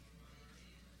God.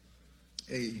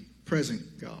 A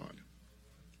present God.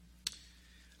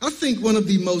 I think one of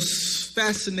the most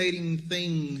fascinating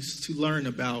things to learn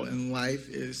about in life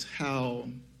is how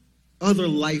other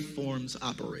life forms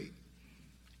operate.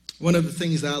 One of the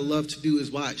things that I love to do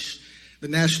is watch the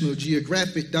National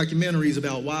Geographic documentaries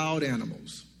about wild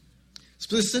animals.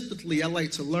 Specifically, I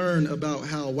like to learn about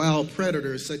how wild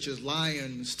predators such as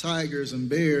lions, tigers, and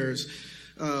bears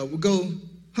will go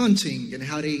hunting and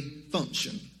how they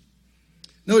function.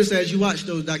 Notice as you watch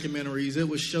those documentaries, it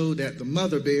will show that the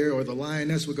mother bear or the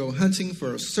lioness will go hunting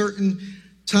for a certain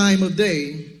time of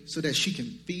day so that she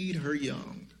can feed her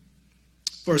young.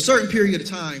 For a certain period of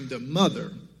time, the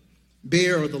mother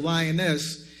bear or the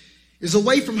lioness is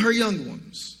away from her young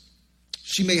ones.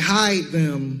 She may hide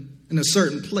them in a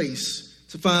certain place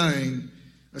to find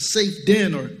a safe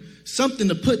den or something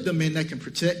to put them in that can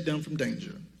protect them from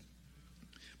danger.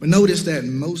 But notice that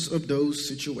in most of those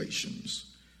situations,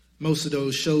 most of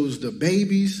those shows, the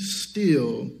babies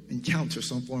still encounter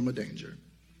some form of danger.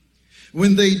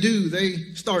 When they do, they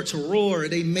start to roar,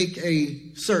 they make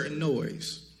a certain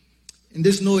noise. And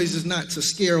this noise is not to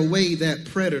scare away that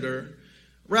predator.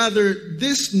 Rather,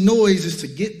 this noise is to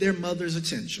get their mother's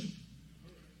attention.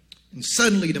 And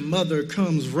suddenly the mother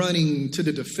comes running to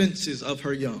the defenses of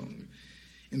her young.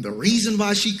 And the reason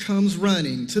why she comes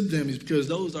running to them is because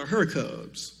those are her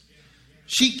cubs.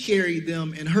 She carried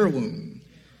them in her womb.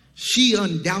 She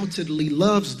undoubtedly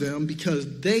loves them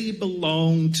because they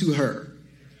belong to her.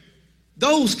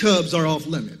 Those cubs are off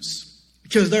limits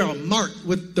because they are marked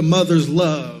with the mother's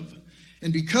love.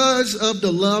 And because of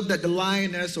the love that the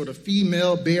lioness or the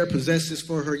female bear possesses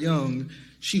for her young,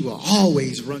 she will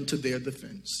always run to their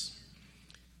defense.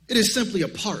 It is simply a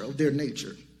part of their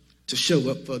nature to show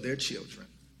up for their children.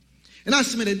 And I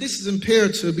submit that this is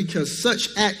imperative because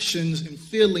such actions and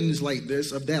feelings like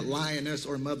this of that lioness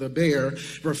or mother bear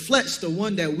reflects the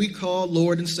one that we call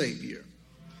Lord and Savior.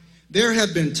 There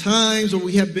have been times where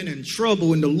we have been in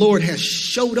trouble and the Lord has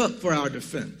showed up for our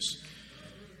defense.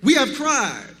 We have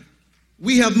cried.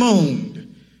 We have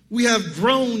moaned. We have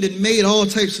groaned and made all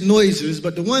types of noises.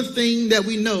 But the one thing that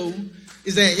we know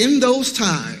is that in those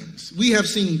times, we have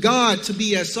seen God to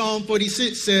be, as Psalm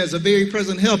 46 says, a very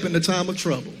present help in the time of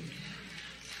trouble.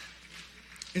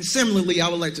 And similarly, I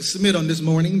would like to submit on this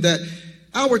morning that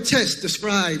our text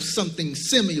describes something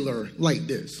similar like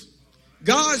this.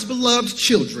 God's beloved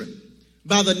children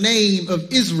by the name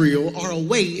of Israel are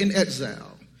away in exile.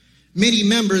 Many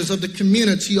members of the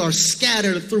community are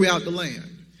scattered throughout the land.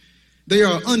 They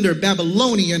are under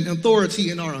Babylonian authority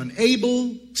and are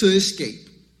unable to escape.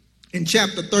 In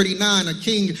chapter 39, a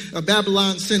king of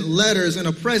Babylon sent letters and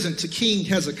a present to King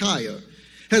Hezekiah.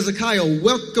 Hezekiah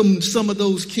welcomed some of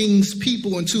those king's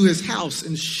people into his house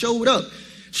and showed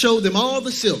them all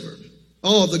the silver,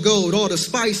 all the gold, all the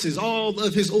spices, all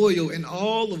of his oil, and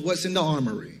all of what's in the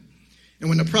armory. And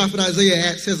when the prophet Isaiah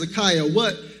asked Hezekiah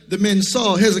what the men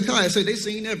saw, Hezekiah said they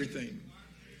seen everything.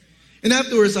 And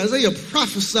afterwards, Isaiah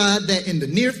prophesied that in the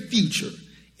near future,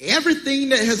 everything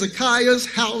that Hezekiah's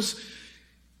house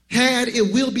had,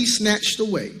 it will be snatched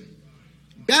away.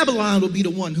 Babylon will be the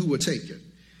one who will take it.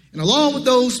 And along with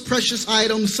those precious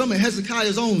items, some of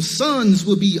Hezekiah's own sons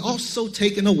will be also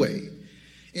taken away.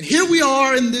 And here we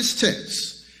are in this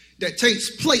text that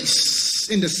takes place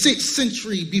in the 6th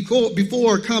century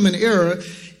before Common Era,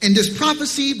 and this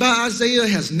prophecy by Isaiah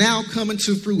has now come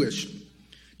into fruition.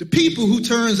 The people who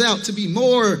turns out to be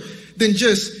more than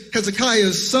just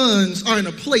Hezekiah's sons are in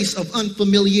a place of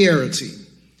unfamiliarity.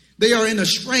 They are in a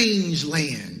strange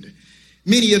land.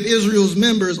 Many of Israel's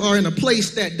members are in a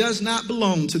place that does not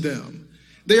belong to them.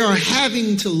 They are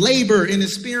having to labor and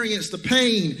experience the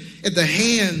pain at the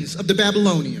hands of the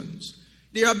Babylonians.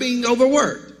 They are being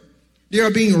overworked. They are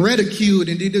being ridiculed,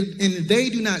 and they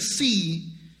do not see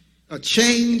a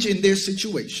change in their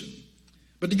situation.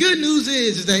 But the good news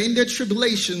is that in their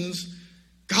tribulations,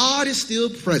 God is still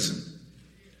present.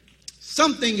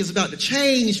 Something is about to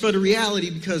change for the reality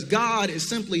because God is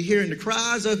simply hearing the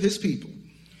cries of his people.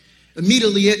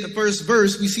 Immediately at the first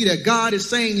verse, we see that God is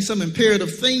saying some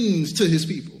imperative things to his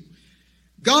people.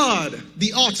 God,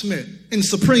 the ultimate and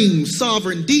supreme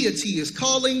sovereign deity, is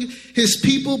calling his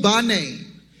people by name.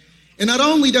 And not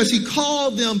only does he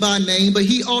call them by name, but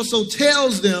he also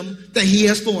tells them that he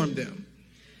has formed them.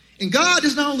 And God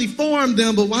has not only formed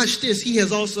them, but watch this, he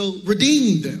has also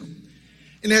redeemed them.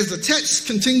 And as the text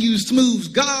continues to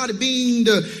move, God, being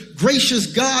the gracious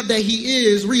God that he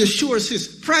is, reassures his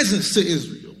presence to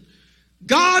Israel.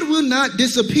 God will not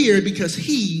disappear because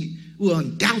he will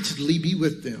undoubtedly be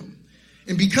with them.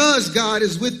 And because God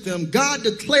is with them, God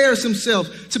declares himself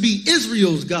to be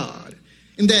Israel's God,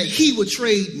 and that he will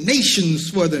trade nations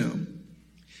for them.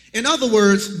 In other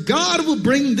words, God will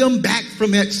bring them back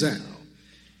from exile.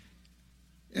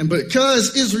 And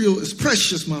because Israel is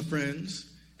precious, my friends,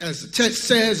 as the text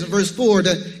says in verse 4,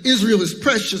 that Israel is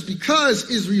precious, because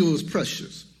Israel is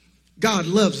precious, God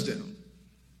loves them.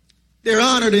 They're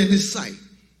honored in his sight.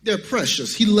 They're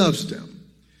precious. He loves them.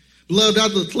 Beloved, I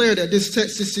declare that this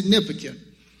text is significant.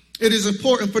 It is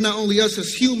important for not only us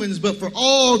as humans, but for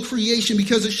all creation,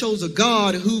 because it shows a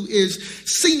God who is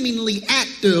seemingly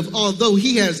active, although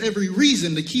he has every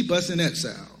reason to keep us in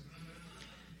exile.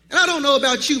 And I don't know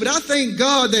about you, but I thank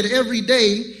God that every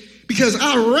day, because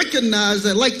I recognize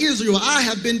that, like Israel, I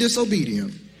have been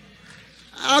disobedient.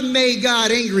 I've made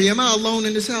God angry. Am I alone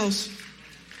in this house?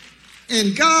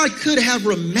 And God could have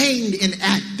remained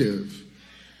inactive.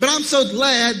 But I'm so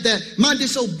glad that my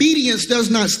disobedience does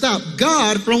not stop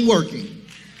God from working.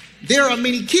 There are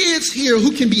many kids here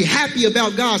who can be happy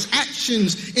about God's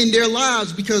actions in their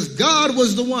lives because God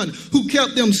was the one who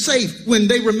kept them safe when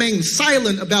they remained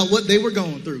silent about what they were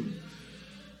going through.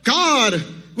 God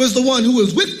was the one who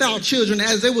was with our children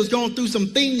as they was going through some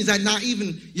things that not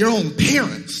even your own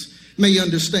parents may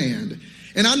understand.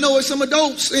 And I know there's some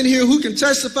adults in here who can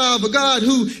testify of a God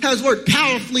who has worked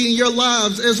powerfully in your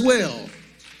lives as well.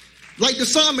 Like the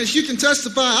psalmist, you can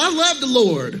testify, I love the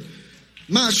Lord,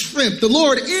 my strength. The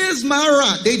Lord is my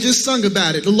rock. They just sung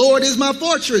about it. The Lord is my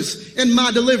fortress and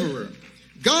my deliverer.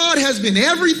 God has been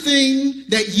everything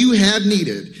that you have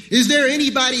needed. Is there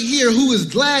anybody here who is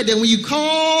glad that when you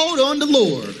called on the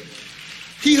Lord,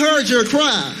 he heard your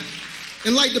cry?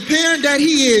 And like the parent that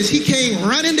he is, he came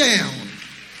running down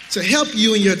to help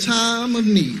you in your time of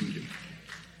need.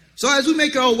 So as we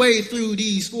make our way through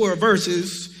these 4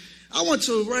 verses, I want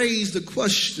to raise the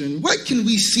question, what can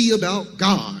we see about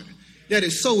God that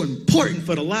is so important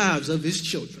for the lives of his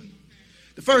children?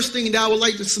 The first thing that I would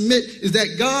like to submit is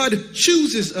that God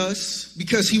chooses us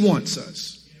because he wants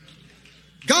us.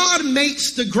 God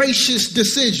makes the gracious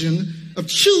decision of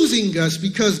choosing us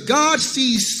because God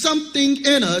sees something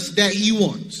in us that he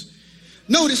wants.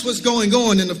 Notice what's going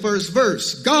on in the first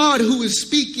verse. God, who is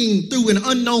speaking through an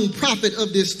unknown prophet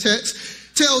of this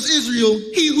text, tells Israel,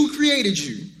 he who created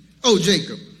you, O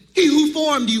Jacob, he who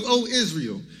formed you, O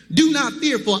Israel, do not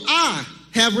fear, for I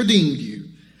have redeemed you.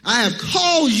 I have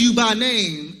called you by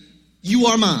name. You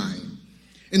are mine.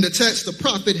 In the text, the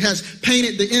prophet has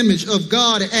painted the image of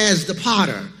God as the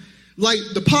potter, like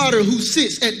the potter who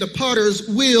sits at the potter's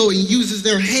wheel and uses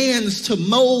their hands to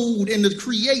mold and to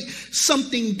create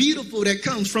something beautiful that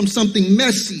comes from something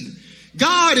messy.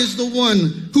 God is the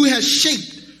one who has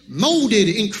shaped,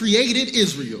 molded, and created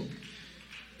Israel.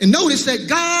 And notice that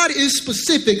God is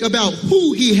specific about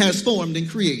who he has formed and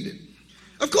created.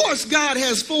 Of course, God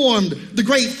has formed the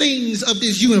great things of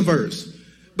this universe,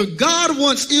 but God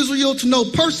wants Israel to know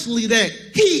personally that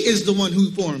he is the one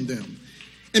who formed them.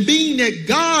 And being that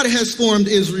God has formed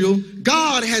Israel,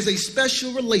 God has a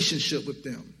special relationship with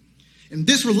them. And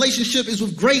this relationship is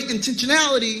with great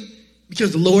intentionality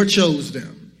because the Lord chose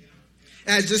them.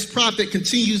 As this prophet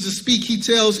continues to speak, he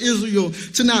tells Israel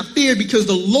to not fear because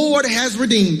the Lord has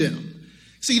redeemed them.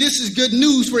 See, this is good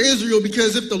news for Israel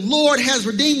because if the Lord has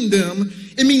redeemed them,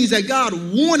 it means that God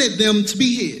wanted them to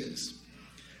be his.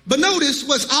 But notice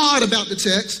what's odd about the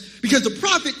text, because the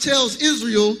prophet tells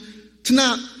Israel to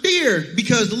not fear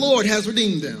because the Lord has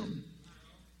redeemed them.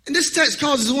 And this text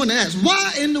causes one to ask,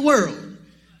 why in the world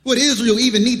would Israel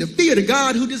even need to fear the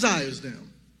God who desires them?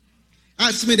 I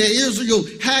submit that Israel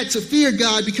had to fear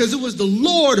God because it was the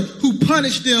Lord who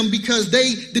punished them because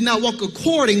they did not walk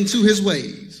according to his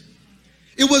ways.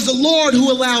 It was the Lord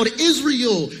who allowed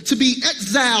Israel to be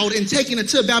exiled and taken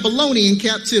into Babylonian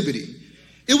captivity.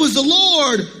 It was the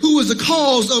Lord who was the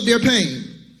cause of their pain.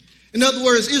 In other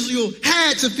words, Israel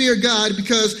had to fear God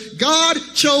because God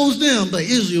chose them, but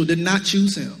Israel did not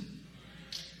choose him.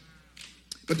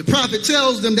 But the prophet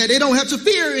tells them that they don't have to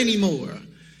fear anymore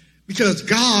because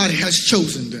God has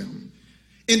chosen them.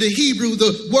 In the Hebrew,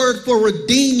 the word for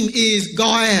redeem is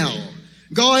Gael.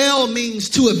 Gael means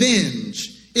to avenge.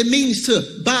 It means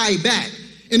to buy back.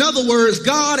 In other words,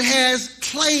 God has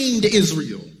claimed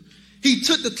Israel. He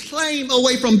took the claim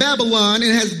away from Babylon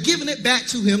and has given it back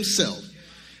to himself.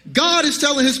 God is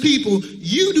telling his people,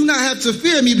 you do not have to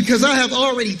fear me because I have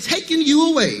already taken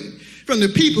you away from the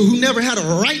people who never had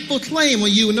a rightful claim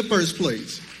on you in the first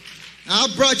place. I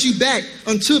brought you back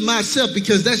unto myself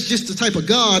because that's just the type of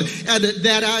God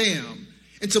that I am.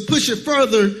 And to push it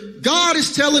further, God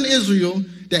is telling Israel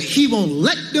that he won't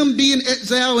let them be in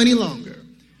exile any longer.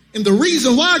 And the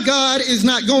reason why God is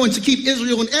not going to keep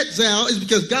Israel in exile is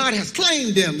because God has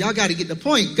claimed them. Y'all got to get the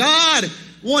point. God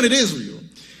wanted Israel.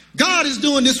 God is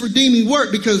doing this redeeming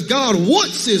work because God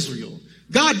wants Israel.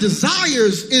 God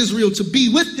desires Israel to be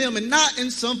with him and not in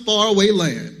some faraway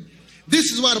land.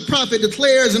 This is why the prophet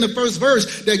declares in the first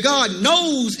verse that God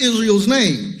knows Israel's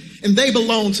name and they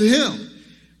belong to him.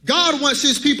 God wants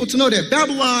his people to know that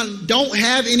Babylon don't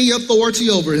have any authority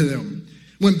over them.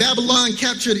 When Babylon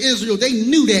captured Israel, they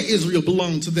knew that Israel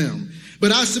belonged to them.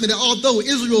 But I submit that although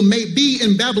Israel may be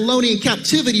in Babylonian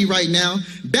captivity right now,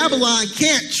 Babylon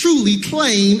can't truly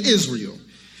claim Israel.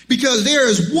 Because there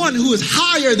is one who is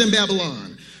higher than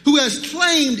Babylon, who has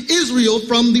claimed Israel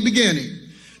from the beginning.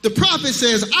 The prophet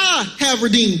says, I have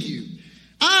redeemed you.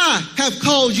 I have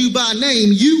called you by name.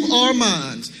 You are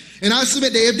mine. And I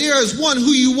submit that if there is one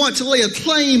who you want to lay a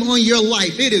claim on your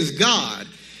life, it is God.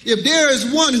 If there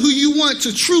is one who you want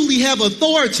to truly have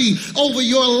authority over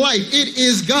your life, it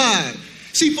is God.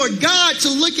 See, for God to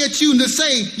look at you and to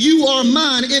say, you are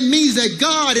mine, it means that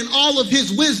God in all of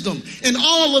his wisdom, in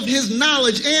all of his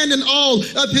knowledge, and in all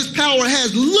of his power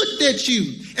has looked at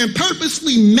you and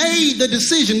purposely made the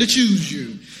decision to choose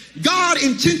you. God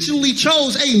intentionally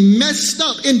chose a messed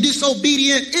up and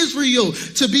disobedient Israel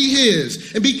to be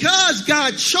his. And because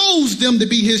God chose them to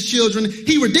be his children,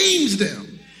 he redeems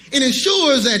them and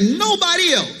ensures that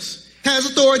nobody else has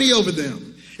authority over them.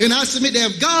 And I submit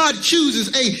that if God chooses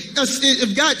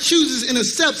and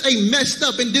accepts a messed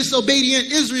up and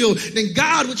disobedient Israel, then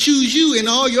God would choose you in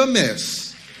all your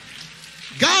mess.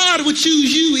 God would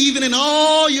choose you even in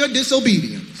all your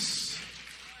disobedience.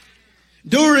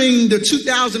 During the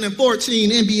 2014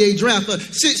 NBA draft, a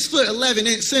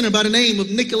 6'11" center by the name of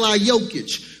Nikola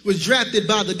Jokic was drafted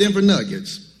by the Denver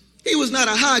Nuggets. He was not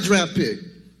a high draft pick.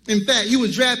 In fact, he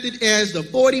was drafted as the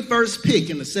 41st pick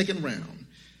in the second round.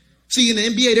 See, in the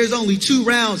NBA, there's only 2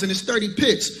 rounds and it's 30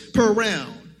 picks per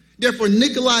round. Therefore,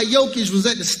 Nikola Jokic was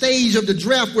at the stage of the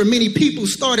draft where many people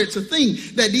started to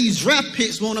think that these draft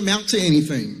picks won't amount to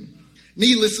anything.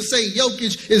 Needless to say,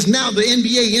 Jokic is now the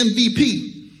NBA MVP.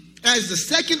 As the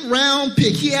second round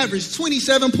pick, he averaged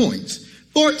 27 points,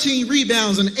 14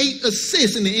 rebounds, and 8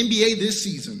 assists in the NBA this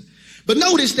season. But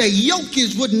notice that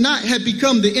Jokic would not have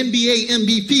become the NBA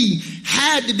MVP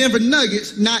had the Denver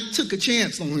Nuggets not took a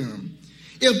chance on him.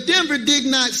 If Denver did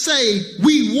not say,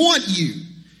 we want you,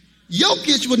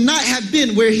 Jokic would not have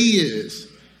been where he is.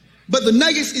 But the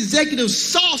Nuggets executives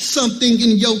saw something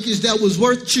in Jokic that was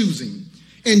worth choosing.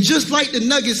 And just like the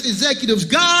Nuggets executives,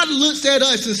 God looks at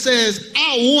us and says,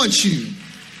 I want you.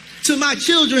 To my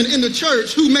children in the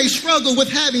church who may struggle with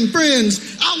having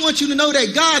friends, I want you to know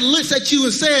that God looks at you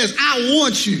and says, I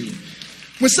want you.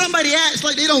 When somebody acts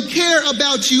like they don't care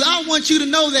about you, I want you to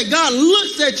know that God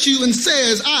looks at you and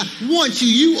says, I want you.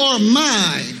 You are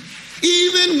mine.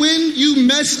 Even when you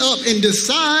mess up and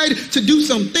decide to do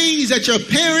some things that your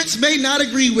parents may not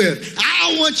agree with,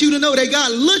 I want you to know that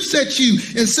God looks at you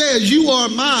and says, you are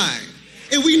mine.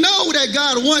 And we know that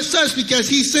God wants us because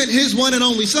he sent his one and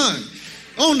only son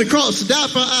on the cross to die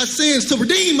for our sins, to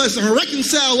redeem us and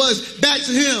reconcile us back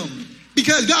to him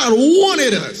because God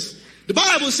wanted us. The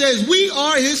Bible says we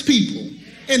are his people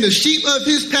and the sheep of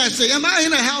his pasture. Am I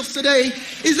in a house today?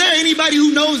 Is there anybody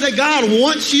who knows that God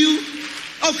wants you?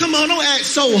 Oh, come on, don't act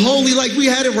so holy like we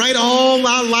had it right all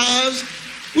our lives.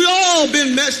 We all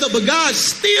been messed up, but God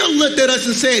still looked at us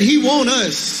and said he wants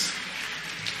us.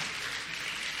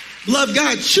 Beloved,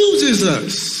 God chooses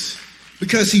us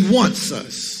because he wants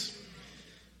us.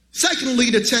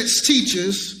 Secondly, the text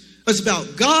teaches us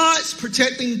about God's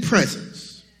protecting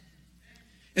presence.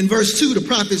 In verse 2, the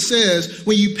prophet says,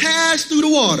 when you pass through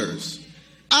the waters,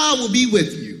 I will be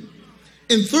with you.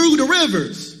 And through the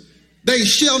rivers, they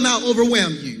shall not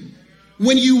overwhelm you.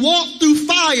 When you walk through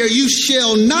fire, you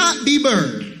shall not be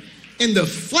burned, and the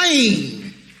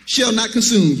flame shall not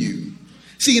consume you.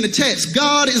 See, in the text,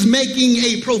 God is making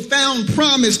a profound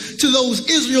promise to those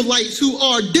Israelites who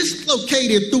are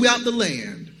dislocated throughout the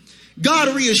land.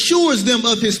 God reassures them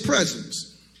of his presence.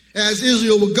 As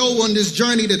Israel will go on this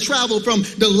journey to travel from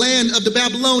the land of the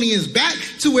Babylonians back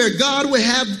to where God would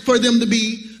have for them to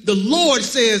be, the Lord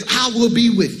says, I will be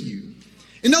with you.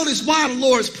 And notice why the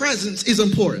Lord's presence is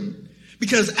important.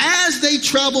 Because as they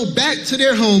travel back to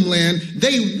their homeland,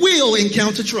 they will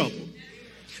encounter trouble.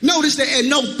 Notice that at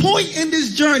no point in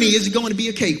this journey is it going to be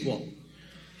a cakewalk.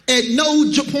 At no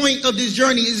point of this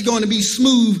journey is it going to be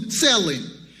smooth sailing.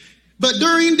 But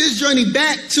during this journey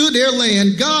back to their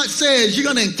land, God says you're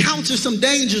going to encounter some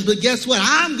dangers, but guess what?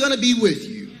 I'm going to be with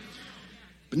you.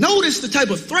 But notice the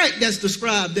type of threat that's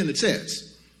described in the text.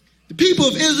 The people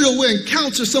of Israel will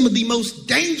encounter some of the most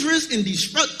dangerous and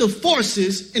destructive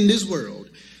forces in this world.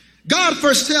 God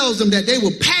first tells them that they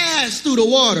will pass through the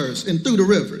waters and through the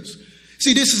rivers.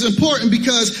 See, this is important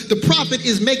because the prophet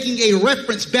is making a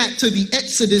reference back to the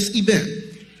Exodus event.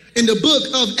 In the book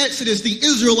of Exodus, the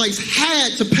Israelites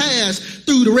had to pass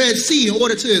through the Red Sea in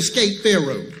order to escape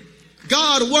Pharaoh.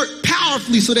 God worked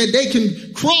powerfully so that they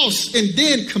can cross and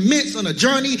then commence on a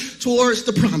journey towards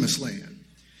the promised land.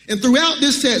 And throughout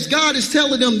this text, God is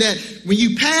telling them that when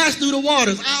you pass through the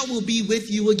waters, I will be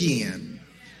with you again.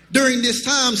 During this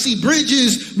time, see,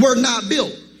 bridges were not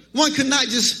built. One could not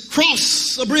just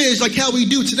cross a bridge like how we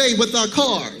do today with our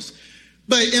cars.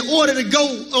 But in order to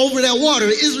go over that water,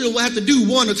 Israel would have to do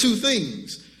one or two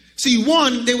things. See,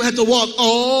 one, they would have to walk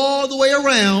all the way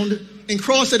around and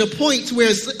cross at a point to where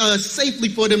it's safely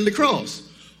for them to cross.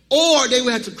 Or they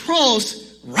would have to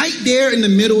cross right there in the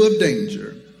middle of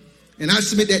danger. And I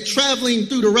submit that traveling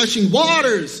through the rushing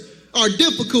waters are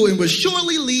difficult and will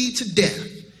surely lead to death.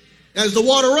 As the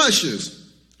water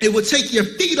rushes, it will take your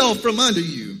feet off from under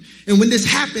you. And when this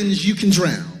happens, you can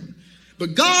drown.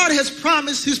 But God has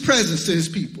promised his presence to his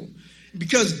people.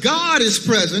 Because God is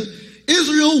present,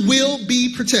 Israel will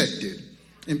be protected.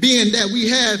 And being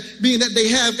that they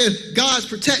have God's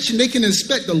protection, they can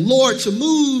expect the Lord to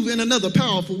move in another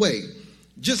powerful way,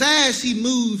 just as he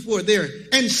moved for their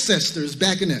ancestors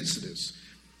back in Exodus.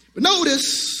 But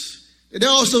notice that they're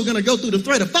also going to go through the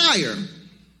threat of fire.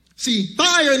 See,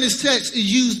 fire in this text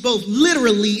is used both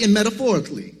literally and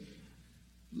metaphorically.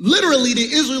 Literally,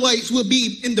 the Israelites will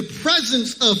be in the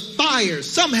presence of fire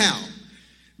somehow.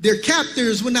 Their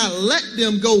captors will not let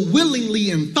them go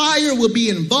willingly, and fire will be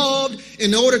involved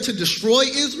in order to destroy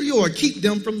Israel or keep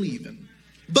them from leaving.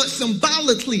 But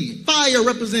symbolically, fire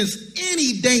represents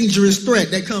any dangerous threat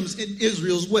that comes in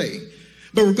Israel's way.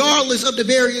 But regardless of the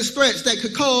various threats that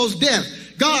could cause death,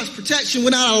 God's protection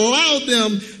will not allow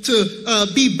them to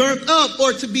be burnt up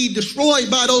or to be destroyed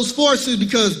by those forces,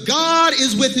 because God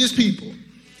is with his people.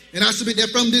 And I submit that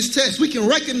from this text, we can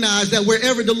recognize that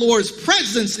wherever the Lord's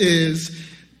presence is,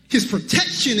 his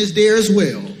protection is there as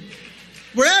well.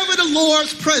 Wherever the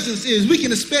Lord's presence is, we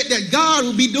can expect that God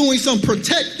will be doing some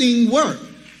protecting work.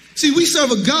 See, we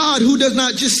serve a God who does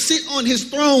not just sit on his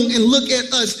throne and look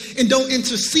at us and don't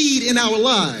intercede in our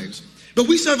lives. But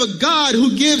we serve a God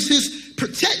who gives his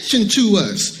protection to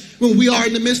us when we are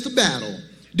in the midst of battle.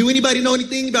 Do anybody know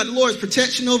anything about the Lord's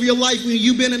protection over your life when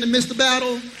you've been in the midst of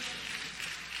battle?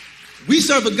 We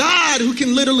serve a God who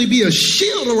can literally be a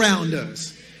shield around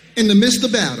us in the midst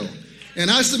of battle. And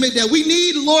I submit that we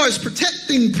need the Lord's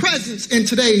protecting presence in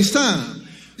today's time.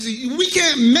 See, we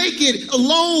can't make it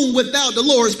alone without the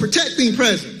Lord's protecting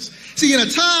presence. See, in a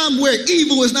time where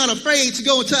evil is not afraid to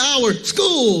go into our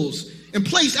schools and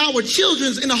place our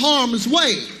children in harm's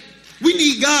way, we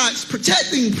need God's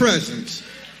protecting presence.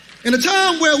 In a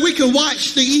time where we can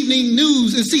watch the evening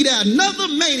news and see that another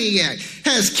maniac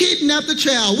has kidnapped a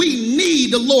child, we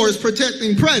need the Lord's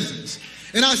protecting presence.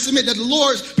 And I submit that the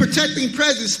Lord's protecting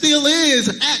presence still is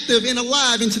active and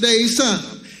alive in today's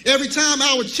time. Every time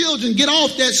our children get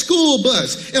off that school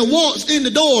bus and walks in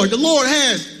the door, the Lord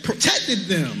has protected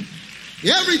them.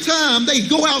 Every time they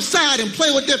go outside and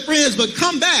play with their friends but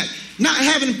come back not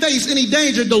having faced any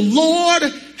danger, the Lord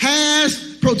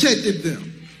has protected them.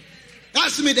 I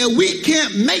submit that we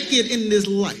can't make it in this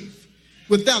life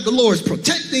without the Lord's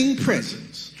protecting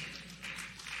presence.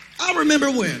 I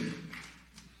remember when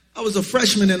I was a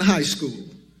freshman in high school.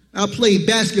 I played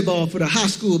basketball for the high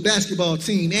school basketball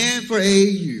team and for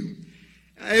AAU.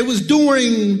 It was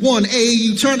during one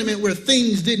AAU tournament where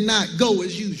things did not go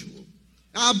as usual.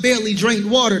 I barely drank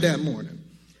water that morning.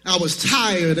 I was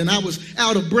tired and I was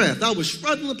out of breath. I was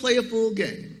struggling to play a full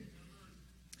game.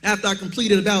 After I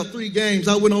completed about 3 games,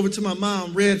 I went over to my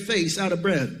mom, red face, out of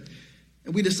breath,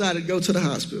 and we decided to go to the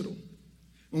hospital.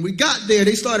 When we got there,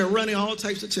 they started running all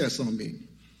types of tests on me.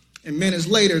 And minutes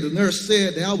later, the nurse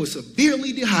said that I was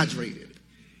severely dehydrated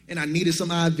and I needed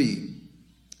some IV.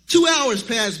 2 hours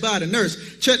passed by. The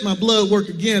nurse checked my blood work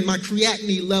again, my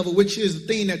creatinine level, which is the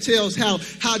thing that tells how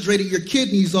hydrated your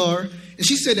kidneys are. And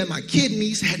she said that my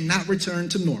kidneys had not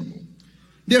returned to normal.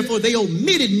 Therefore, they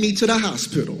omitted me to the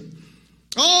hospital.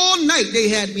 All night, they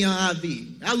had me on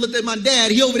IV. I looked at my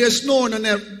dad. He over there snoring on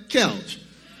that couch.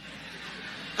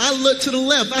 I look to the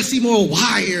left. I see more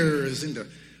wires and the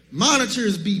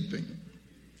monitors beeping,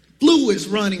 fluids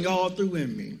running all through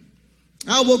in me.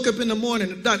 I woke up in the morning,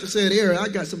 the doctor said, "Aaron, I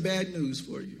got some bad news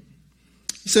for you."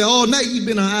 He said, "All night you've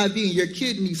been on IV and your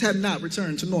kidneys have not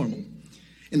returned to normal.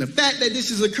 And the fact that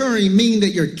this is occurring means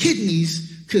that your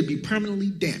kidneys could be permanently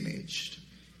damaged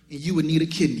and you would need a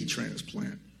kidney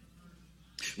transplant."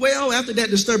 Well, after that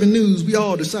disturbing news, we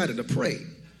all decided to pray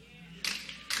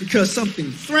because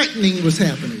something threatening was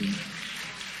happening.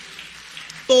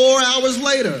 4 hours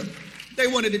later, they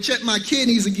wanted to check my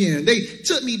kidneys again. They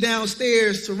took me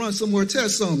downstairs to run some more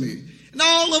tests on me. And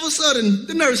all of a sudden,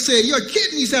 the nurse said, "Your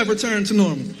kidneys have returned to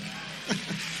normal.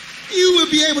 You will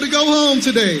be able to go home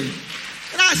today."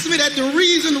 And I submit that the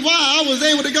reason why I was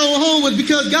able to go home was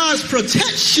because God's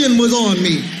protection was on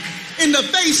me. In the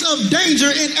face of danger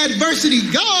and adversity,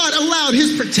 God allowed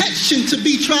his protection to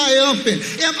be triumphant.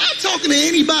 Am I talking to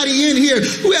anybody in here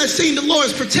who has seen the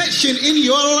Lord's protection in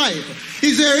your life?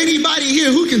 Is there anybody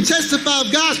here who can testify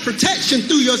of God's protection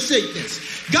through your sickness?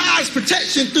 God's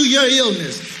protection through your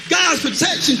illness? God's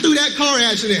protection through that car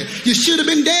accident? You should have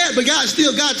been dead, but God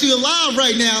still got you alive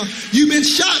right now. You've been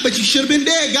shot, but you should have been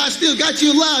dead. God still got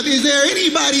you alive. Is there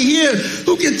anybody here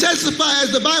who can testify,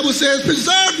 as the Bible says,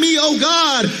 "Preserve me, O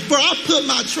God, for I put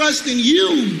my trust in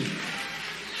you"?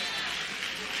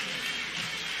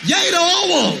 Yea, though I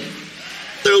walk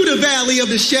through the valley of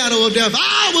the shadow of death,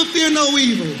 I will fear no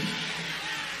evil,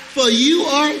 for you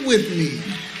are with me.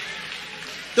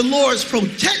 The Lord's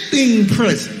protecting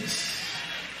presence.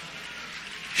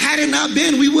 Had it not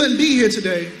been, we wouldn't be here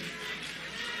today,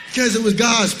 because it was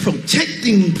God's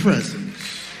protecting presence.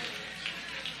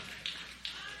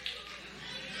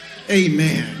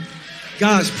 Amen.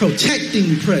 God's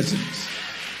protecting presence.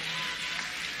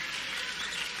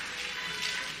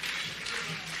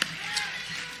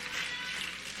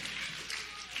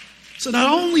 So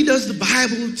not only does the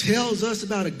Bible tells us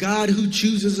about a God who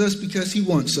chooses us because he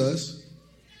wants us,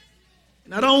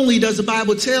 not only does the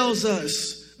Bible tells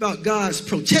us about God's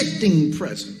protecting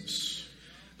presence,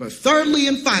 but thirdly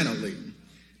and finally,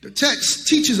 the text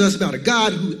teaches us about a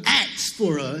God who acts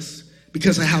for us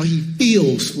because of how he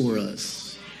feels for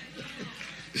us.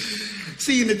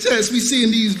 See, in the text, we see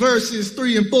in these verses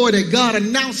 3 and 4 that God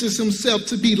announces himself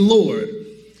to be Lord.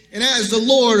 And as the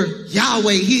Lord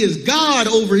Yahweh, he is God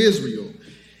over Israel,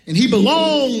 and he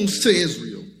belongs to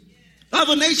Israel.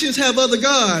 Other nations have other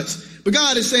gods, but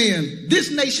God is saying,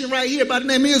 this nation right here by the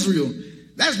name of Israel,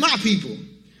 that's my people.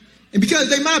 And because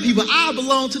they're my people, I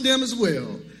belong to them as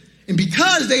well. And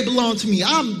because they belong to me,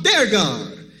 I'm their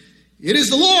God. It is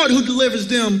the Lord who delivers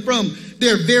them from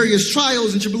their various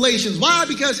trials and tribulations. Why?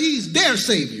 Because he's their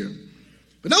Savior.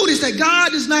 But notice that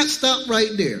God does not stop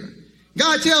right there.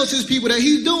 God tells his people that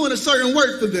he's doing a certain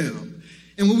work for them.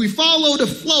 And when we follow the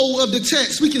flow of the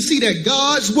text, we can see that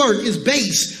God's work is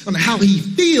based on how he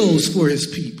feels for his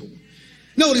people.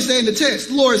 Notice that in the text,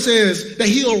 the Lord says that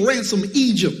he'll ransom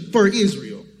Egypt for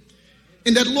Israel.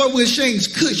 And that the Lord will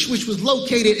exchange Cush, which was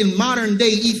located in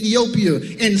modern-day Ethiopia,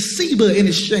 and Seba in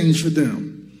exchange for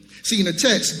them. See, in the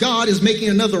text, God is making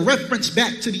another reference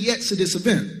back to the Exodus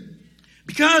event.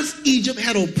 Because Egypt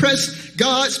had oppressed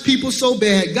God's people so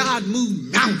bad, God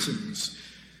moved mountains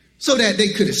so that they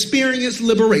could experience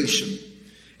liberation.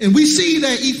 And we see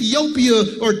that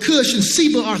Ethiopia or Cush and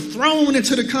Seba are thrown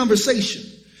into the conversation.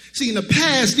 See, in the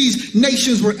past, these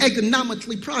nations were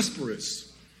economically prosperous.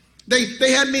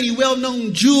 They had many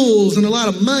well-known jewels and a lot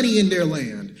of money in their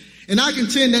land. And I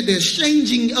contend that the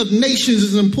exchanging of nations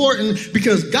is important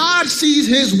because God sees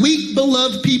his weak,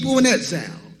 beloved people in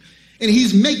exile. And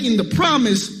he's making the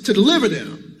promise to deliver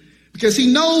them because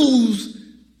he knows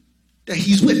that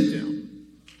he's with them.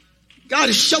 God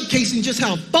is showcasing just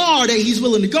how far that he's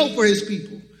willing to go for his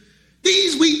people.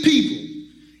 These weak people,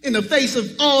 in the face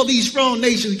of all these strong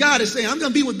nations, God is saying, I'm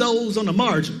going to be with those on the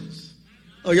margins.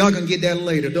 Oh, y'all going to get that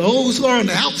later. Those who are on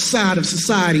the outside of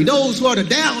society, those who are the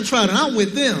downtrodden, I'm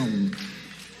with them.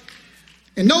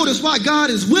 And notice why God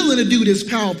is willing to do this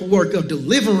powerful work of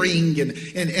delivering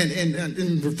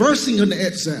and reversing on the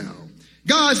exile.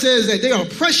 God says that they are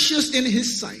precious in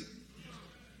his sight,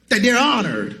 that they're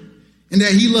honored, and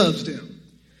that he loves them.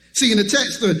 See, in the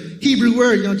text, the Hebrew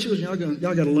word, young children,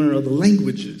 y'all got to learn other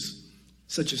languages,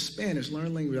 such as Spanish.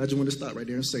 Learn language. I just want to stop right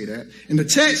there and say that. In the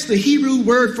text, the Hebrew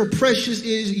word for precious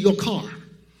is yokar.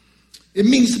 It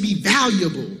means to be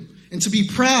valuable and to be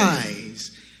prized.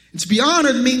 And to be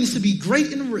honored means to be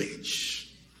great and rich.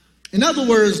 In other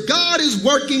words, God is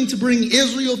working to bring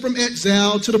Israel from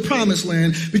exile to the promised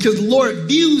land because the Lord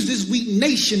views this weak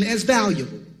nation as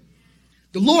valuable.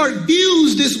 The Lord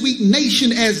views this weak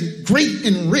nation as great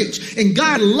and rich. And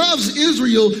God loves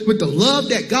Israel with the love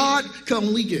that God can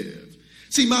only give.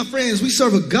 See, my friends, we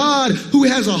serve a God who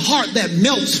has a heart that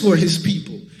melts for his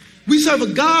people. We serve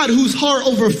a God whose heart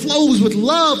overflows with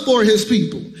love for his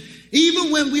people.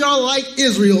 Even when we are like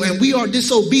Israel and we are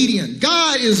disobedient,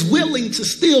 God is willing to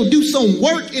still do some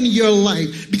work in your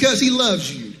life because he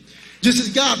loves you. Just as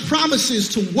God promises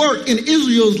to work in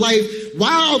Israel's life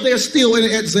while they're still in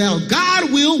exile,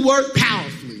 God will work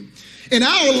powerfully in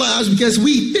our lives because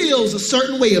he feels a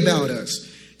certain way about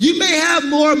us. You may have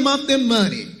more month than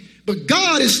money, but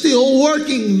God is still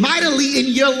working mightily in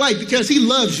your life because he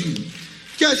loves you.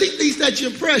 Because he thinks that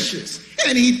you're precious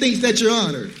and he thinks that you're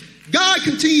honored. God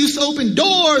continues to open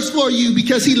doors for you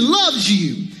because he loves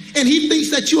you and he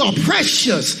thinks that you are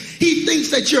precious. He thinks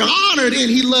that you're honored and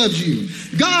he loves you.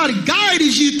 God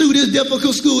guides you through this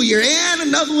difficult school year and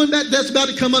another one that's about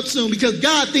to come up soon because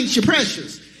God thinks you're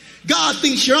precious. God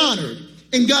thinks you're honored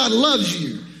and God loves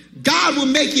you. God will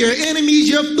make your enemies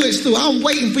your footstool. I'm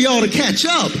waiting for y'all to catch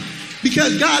up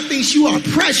because God thinks you are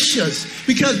precious,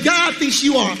 because God thinks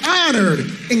you are honored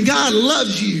and God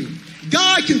loves you.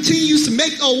 God continues to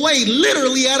make a way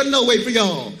literally out of no way for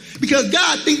y'all because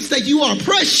God thinks that you are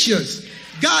precious.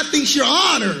 God thinks you're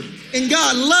honored and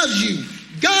God loves you.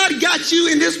 God got you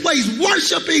in this place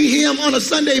worshiping him on a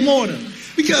Sunday morning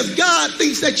because God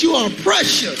thinks that you are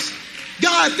precious.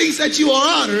 God thinks that you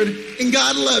are honored and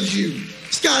God loves you.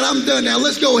 Scott, I'm done now.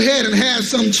 Let's go ahead and have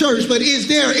some church. But is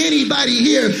there anybody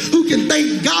here who can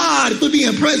thank God for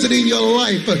being present in your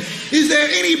life? Is there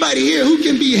anybody here who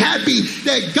can be happy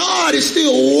that God is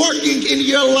still working in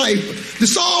your life? The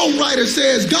songwriter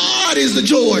says, God is the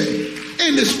joy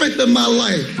and the strength of my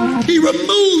life. He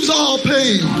removes all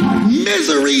pain,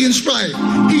 misery, and strife.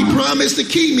 He promised to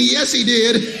keep me, yes he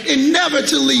did, and never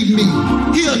to leave me.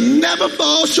 He'll never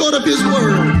fall short of his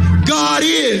word. God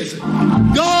is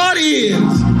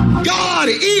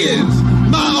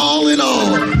my all in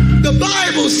all. The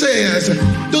Bible says,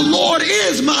 the Lord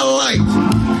is my light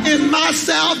and my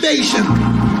salvation.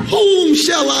 Whom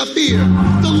shall I fear?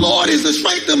 The Lord is the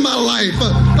strength of my life.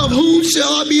 Of whom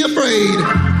shall I be afraid?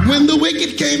 When the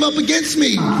wicked came up against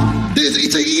me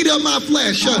to eat up my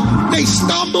flesh, they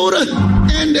stumbled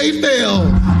and they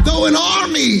fell. Though an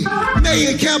army may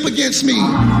encamp against me,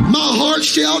 my heart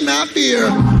shall not fear.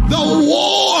 Though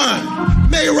war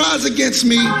may rise against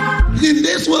me, in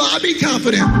this will I be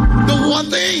confident. The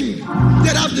one thing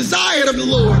that I've desired of the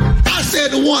Lord, I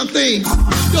said the one thing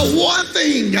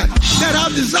that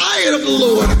I've desired of the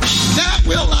Lord, that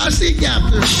will I seek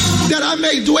after, that I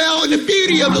may dwell in the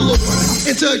beauty of the Lord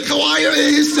and to acquire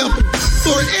in his temple.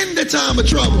 For in the time of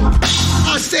trouble,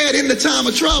 I said in the time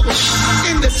of trouble,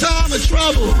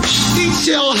 he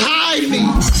shall hide me.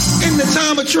 In the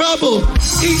time of trouble,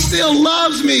 he still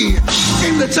loves me.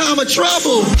 In the time of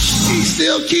trouble, he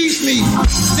still keeps me.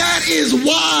 That is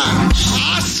why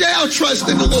I shall trust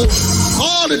in the Lord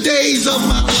all the days of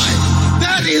my life.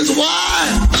 That is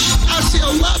why I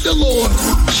shall love the Lord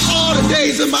all the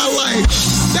days of my life.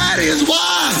 That is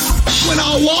why when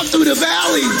I walk through the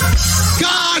valley,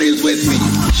 God is with me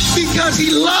because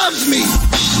he loves me.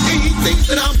 And he thinks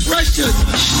that I'm precious,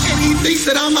 and he thinks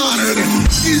that I'm honored.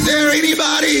 Is there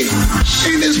anybody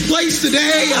in this place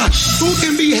today who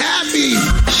can be happy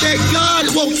that God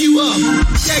woke you up,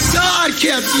 that God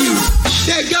kept you,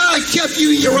 that God kept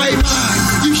you in your right mind?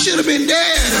 You should have been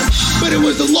dead, but it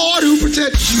was the Lord who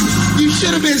protected you. You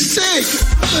should have been sick,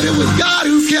 but it was God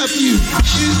who kept you.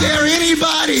 Is there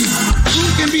anybody who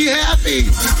can be happy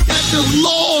that the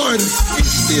Lord is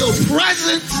still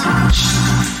present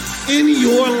in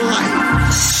your life?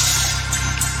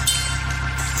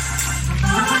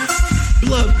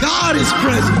 Beloved, God is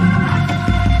present.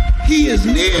 He is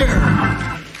near.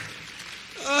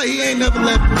 He ain't never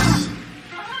left us.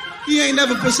 He ain't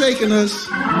never forsaken us.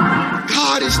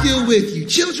 God is still with you.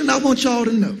 Children, I want y'all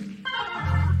to know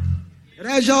that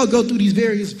as y'all go through these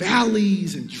various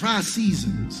valleys and dry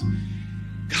seasons,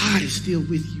 God is still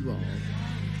with you all.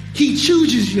 He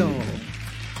chooses y'all.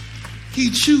 He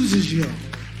chooses y'all.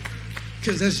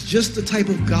 Because that's just the type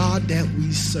of God that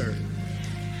we serve.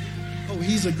 Oh,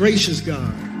 he's a gracious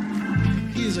God.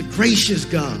 He is a gracious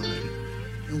God.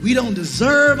 And we don't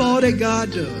deserve all that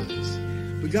God does.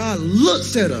 But God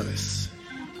looks at us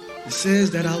and says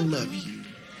that I love you.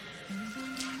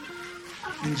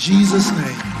 In Jesus'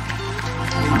 name.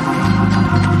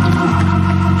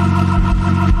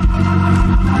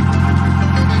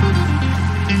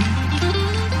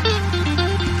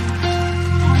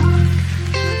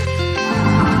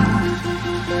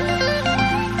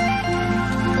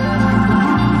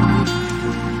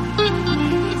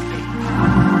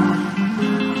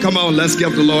 Come on, let's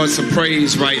give the Lord some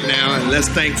praise right now, and let's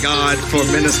thank God for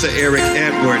Minister Eric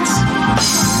Edwards.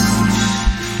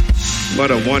 What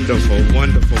a wonderful,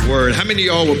 wonderful word. How many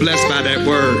of y'all were blessed by that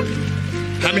word?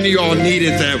 How many of y'all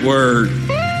needed that word?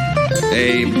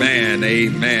 Amen,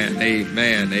 amen,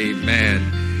 amen,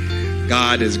 amen.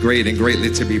 God is great and greatly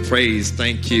to be praised.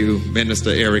 Thank you, Minister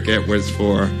Eric Edwards,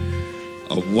 for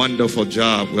a wonderful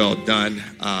job. Well done.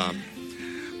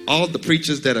 All the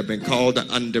preachers that have been called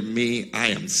under me, I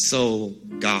am so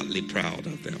godly proud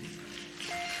of them.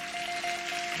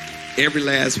 Every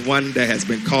last one that has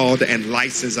been called and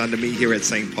licensed under me here at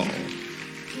St. Paul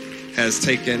has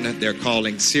taken their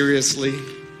calling seriously.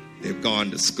 They've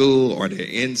gone to school or they're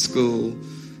in school.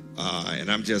 And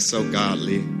I'm just so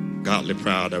godly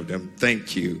proud of them.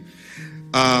 Thank you.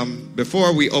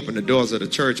 Before we open the doors of the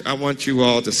church, I want you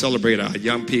all to celebrate our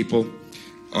young people.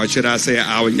 Or should I say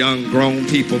our young grown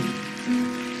people?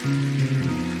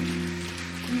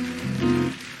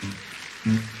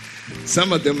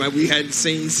 Some of them we hadn't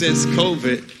seen since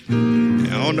COVID.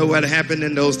 I don't know what happened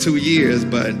in those 2 years,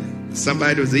 but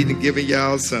somebody was either giving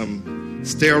y'all some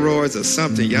steroids or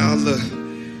something. Y'all look,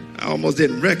 I almost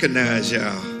didn't recognize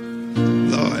y'all.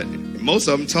 Lord, most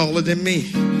of them taller than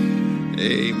me.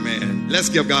 Amen. Let's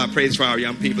give God praise for our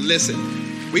young people. Listen,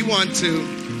 we want to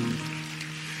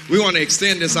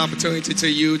extend this opportunity to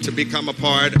you to become a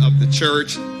part of the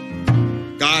church.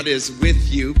 God is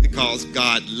with you because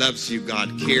God loves you.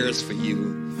 God cares for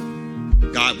you.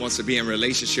 God wants to be in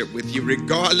relationship with you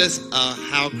regardless of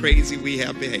how crazy we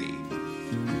have behaved.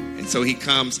 And so he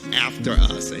comes after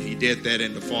us, and he did that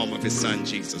in the form of his son,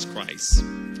 Jesus Christ.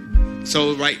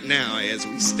 So right now, as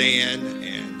we stand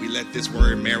and we let this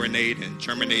word marinate and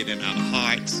germinate in our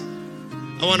hearts,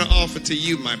 I want to offer to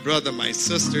you, my brother, my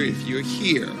sister, if you're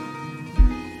here,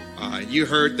 you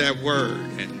heard that word,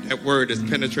 and that word has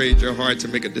penetrated your heart to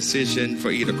make a decision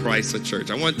for either Christ or church.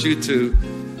 I want you to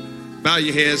bow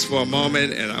your heads for a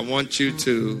moment, and I want you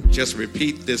to just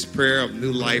repeat this prayer of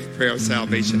new life, prayer of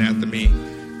salvation after me.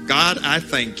 God, I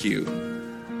thank you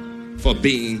for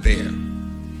being there.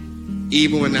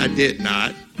 Even when I did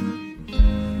not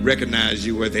recognize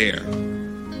you were there.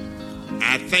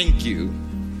 I thank you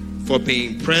for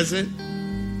being present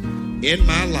in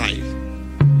my life,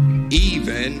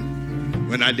 even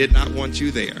when I did not want you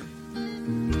there.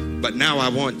 But now I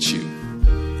want you.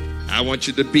 I want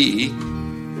you to be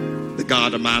the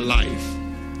God of my life.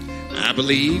 I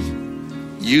believe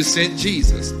you sent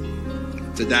Jesus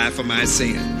to die for my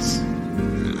sins.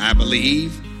 I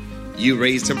believe you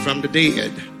raised him from the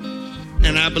dead.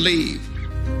 And I believe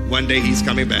one day he's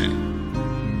coming back.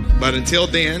 But until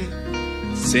then,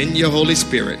 send your Holy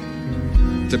Spirit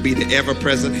to be the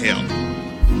ever-present help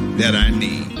that I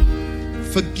need.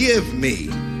 Forgive me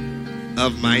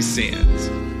of my sins.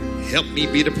 Help me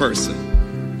be the person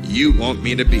you want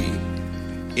me to be.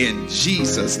 In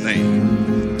Jesus'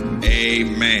 name,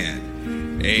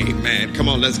 amen. Amen. Come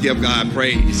on, let's give God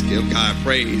praise. Give God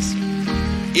praise.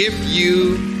 If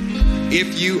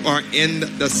you are in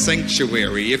the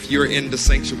sanctuary,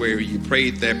 you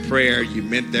prayed that prayer, you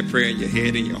meant that prayer in your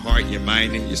head, in your heart, your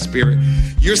mind, and your spirit,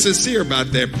 you're sincere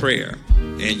about that prayer,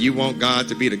 and you want God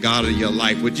to be the God of your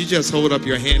life, would you just hold up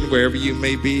your hand wherever you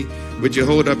may be? Would you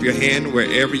hold up your hand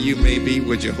wherever you may be?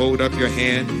 Would you hold up your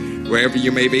hand wherever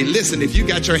you may be? Listen, if you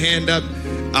got your hand up,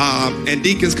 and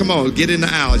deacons, come on, get in the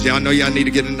aisles. Y'all know y'all need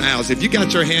to get in the aisles. If you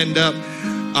got your hand up,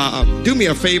 do me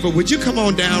a favor. Would you come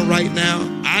on down right now?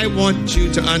 I want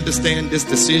you to understand this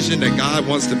decision that God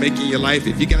wants to make in your life.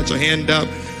 If you got your hand up,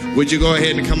 would you go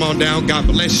ahead and come on down? God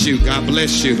bless you. God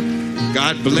bless you.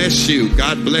 God bless you.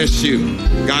 God bless you.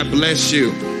 God bless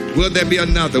you. Will there be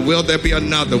another? Will there be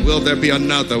another? Will there be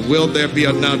another? Will there be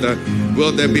another?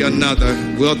 Will there be another?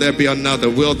 Will there be another?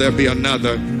 Will there be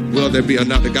another? Will there be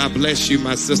another? God bless you,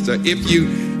 my sister. If you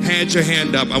had your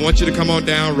hand up, I want you to come on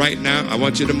down right now. I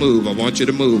want you to move. I want you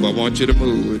to move. I want you to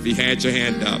move. If you had your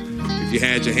hand up. If you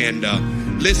had your hand up.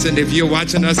 Listen, if you're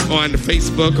watching us on the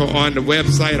Facebook or on the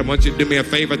website, I want you to do me a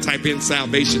favor. Type in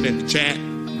salvation in the chat.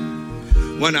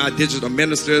 One of our digital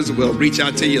ministers will reach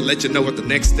out to you and let you know what the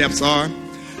next steps are.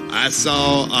 I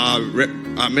saw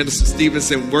Minister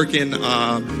Stevenson working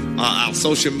our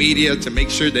social media to make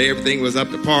sure that everything was up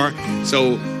to par.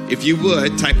 So if you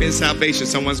would, type in salvation.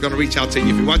 Someone's going to reach out to you.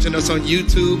 If you're watching us on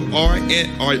YouTube or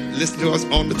listen to us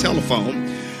on the telephone,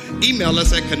 email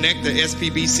us at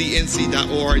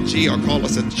connect@spbcnc.org or call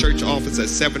us at the church office at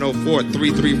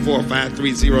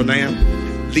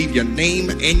 704-334-5309. Leave your name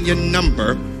and your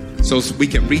number so we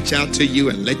can reach out to you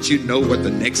and let you know what the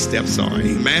next steps are.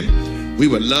 Amen. We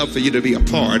would love for you to be a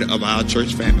part of our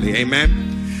church family. Amen.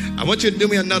 I want you to do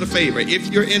me another favor.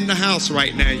 If you're in the house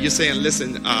right now, you're saying,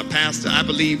 listen, Pastor, I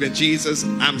believe in Jesus.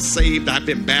 I'm saved. I've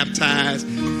been baptized.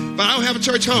 But I don't have a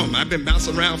church home. I've been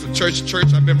bouncing around from church to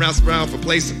church. I've been bouncing around from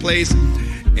place to place.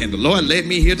 And the Lord led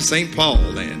me here to St. Paul.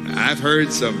 And I've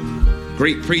heard some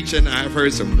great preaching. I've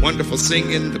heard some wonderful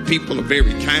singing. The people are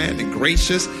very kind and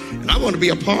gracious. And I want to be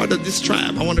a part of this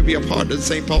tribe. I want to be a part of the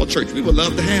St. Paul Church. We would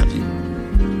love to have you.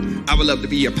 I would love to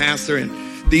be your pastor, and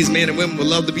these men and women would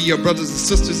love to be your brothers and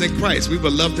sisters in Christ. We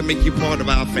would love to make you part of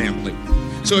our family.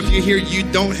 So if you're here, you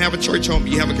don't have a church home,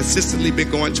 you haven't consistently been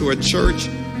going to a church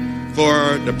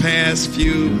for the past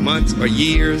few months or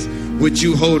years, would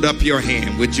you hold up your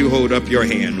hand? Would you hold up your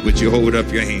hand? Would you hold up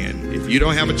your hand? If you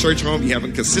don't have a church home, you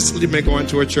haven't consistently been going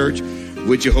to a church,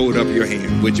 would you hold up your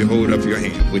hand? Would you hold up your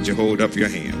hand? Would you hold up your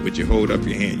hand? Would you hold up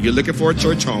your hand? You're looking for a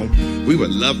church home. We would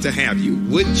love to have you.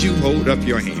 Would you hold up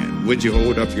your hand? Would you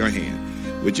hold up your hand?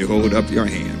 Would you hold up your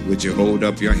hand? Would you hold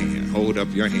up your hand? Hold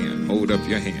up your hand. Hold up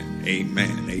your hand.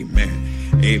 Amen. Amen.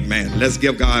 Amen. Let's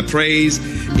give God praise.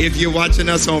 If you're watching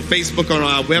us on Facebook, on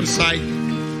our website,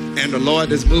 and the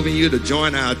Lord is moving you to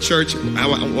join our church, I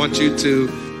want you to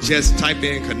just type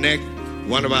in connect.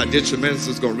 One of our digital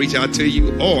ministers is going to reach out to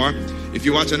you. Or if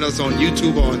you're watching us on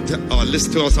YouTube or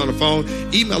listen to us on the phone,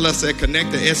 email us at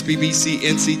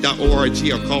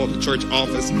connect@spbcnc.org or call the church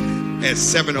office at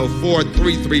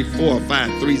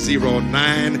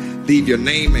 704-334-5309. Leave your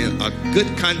name and a good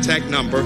contact number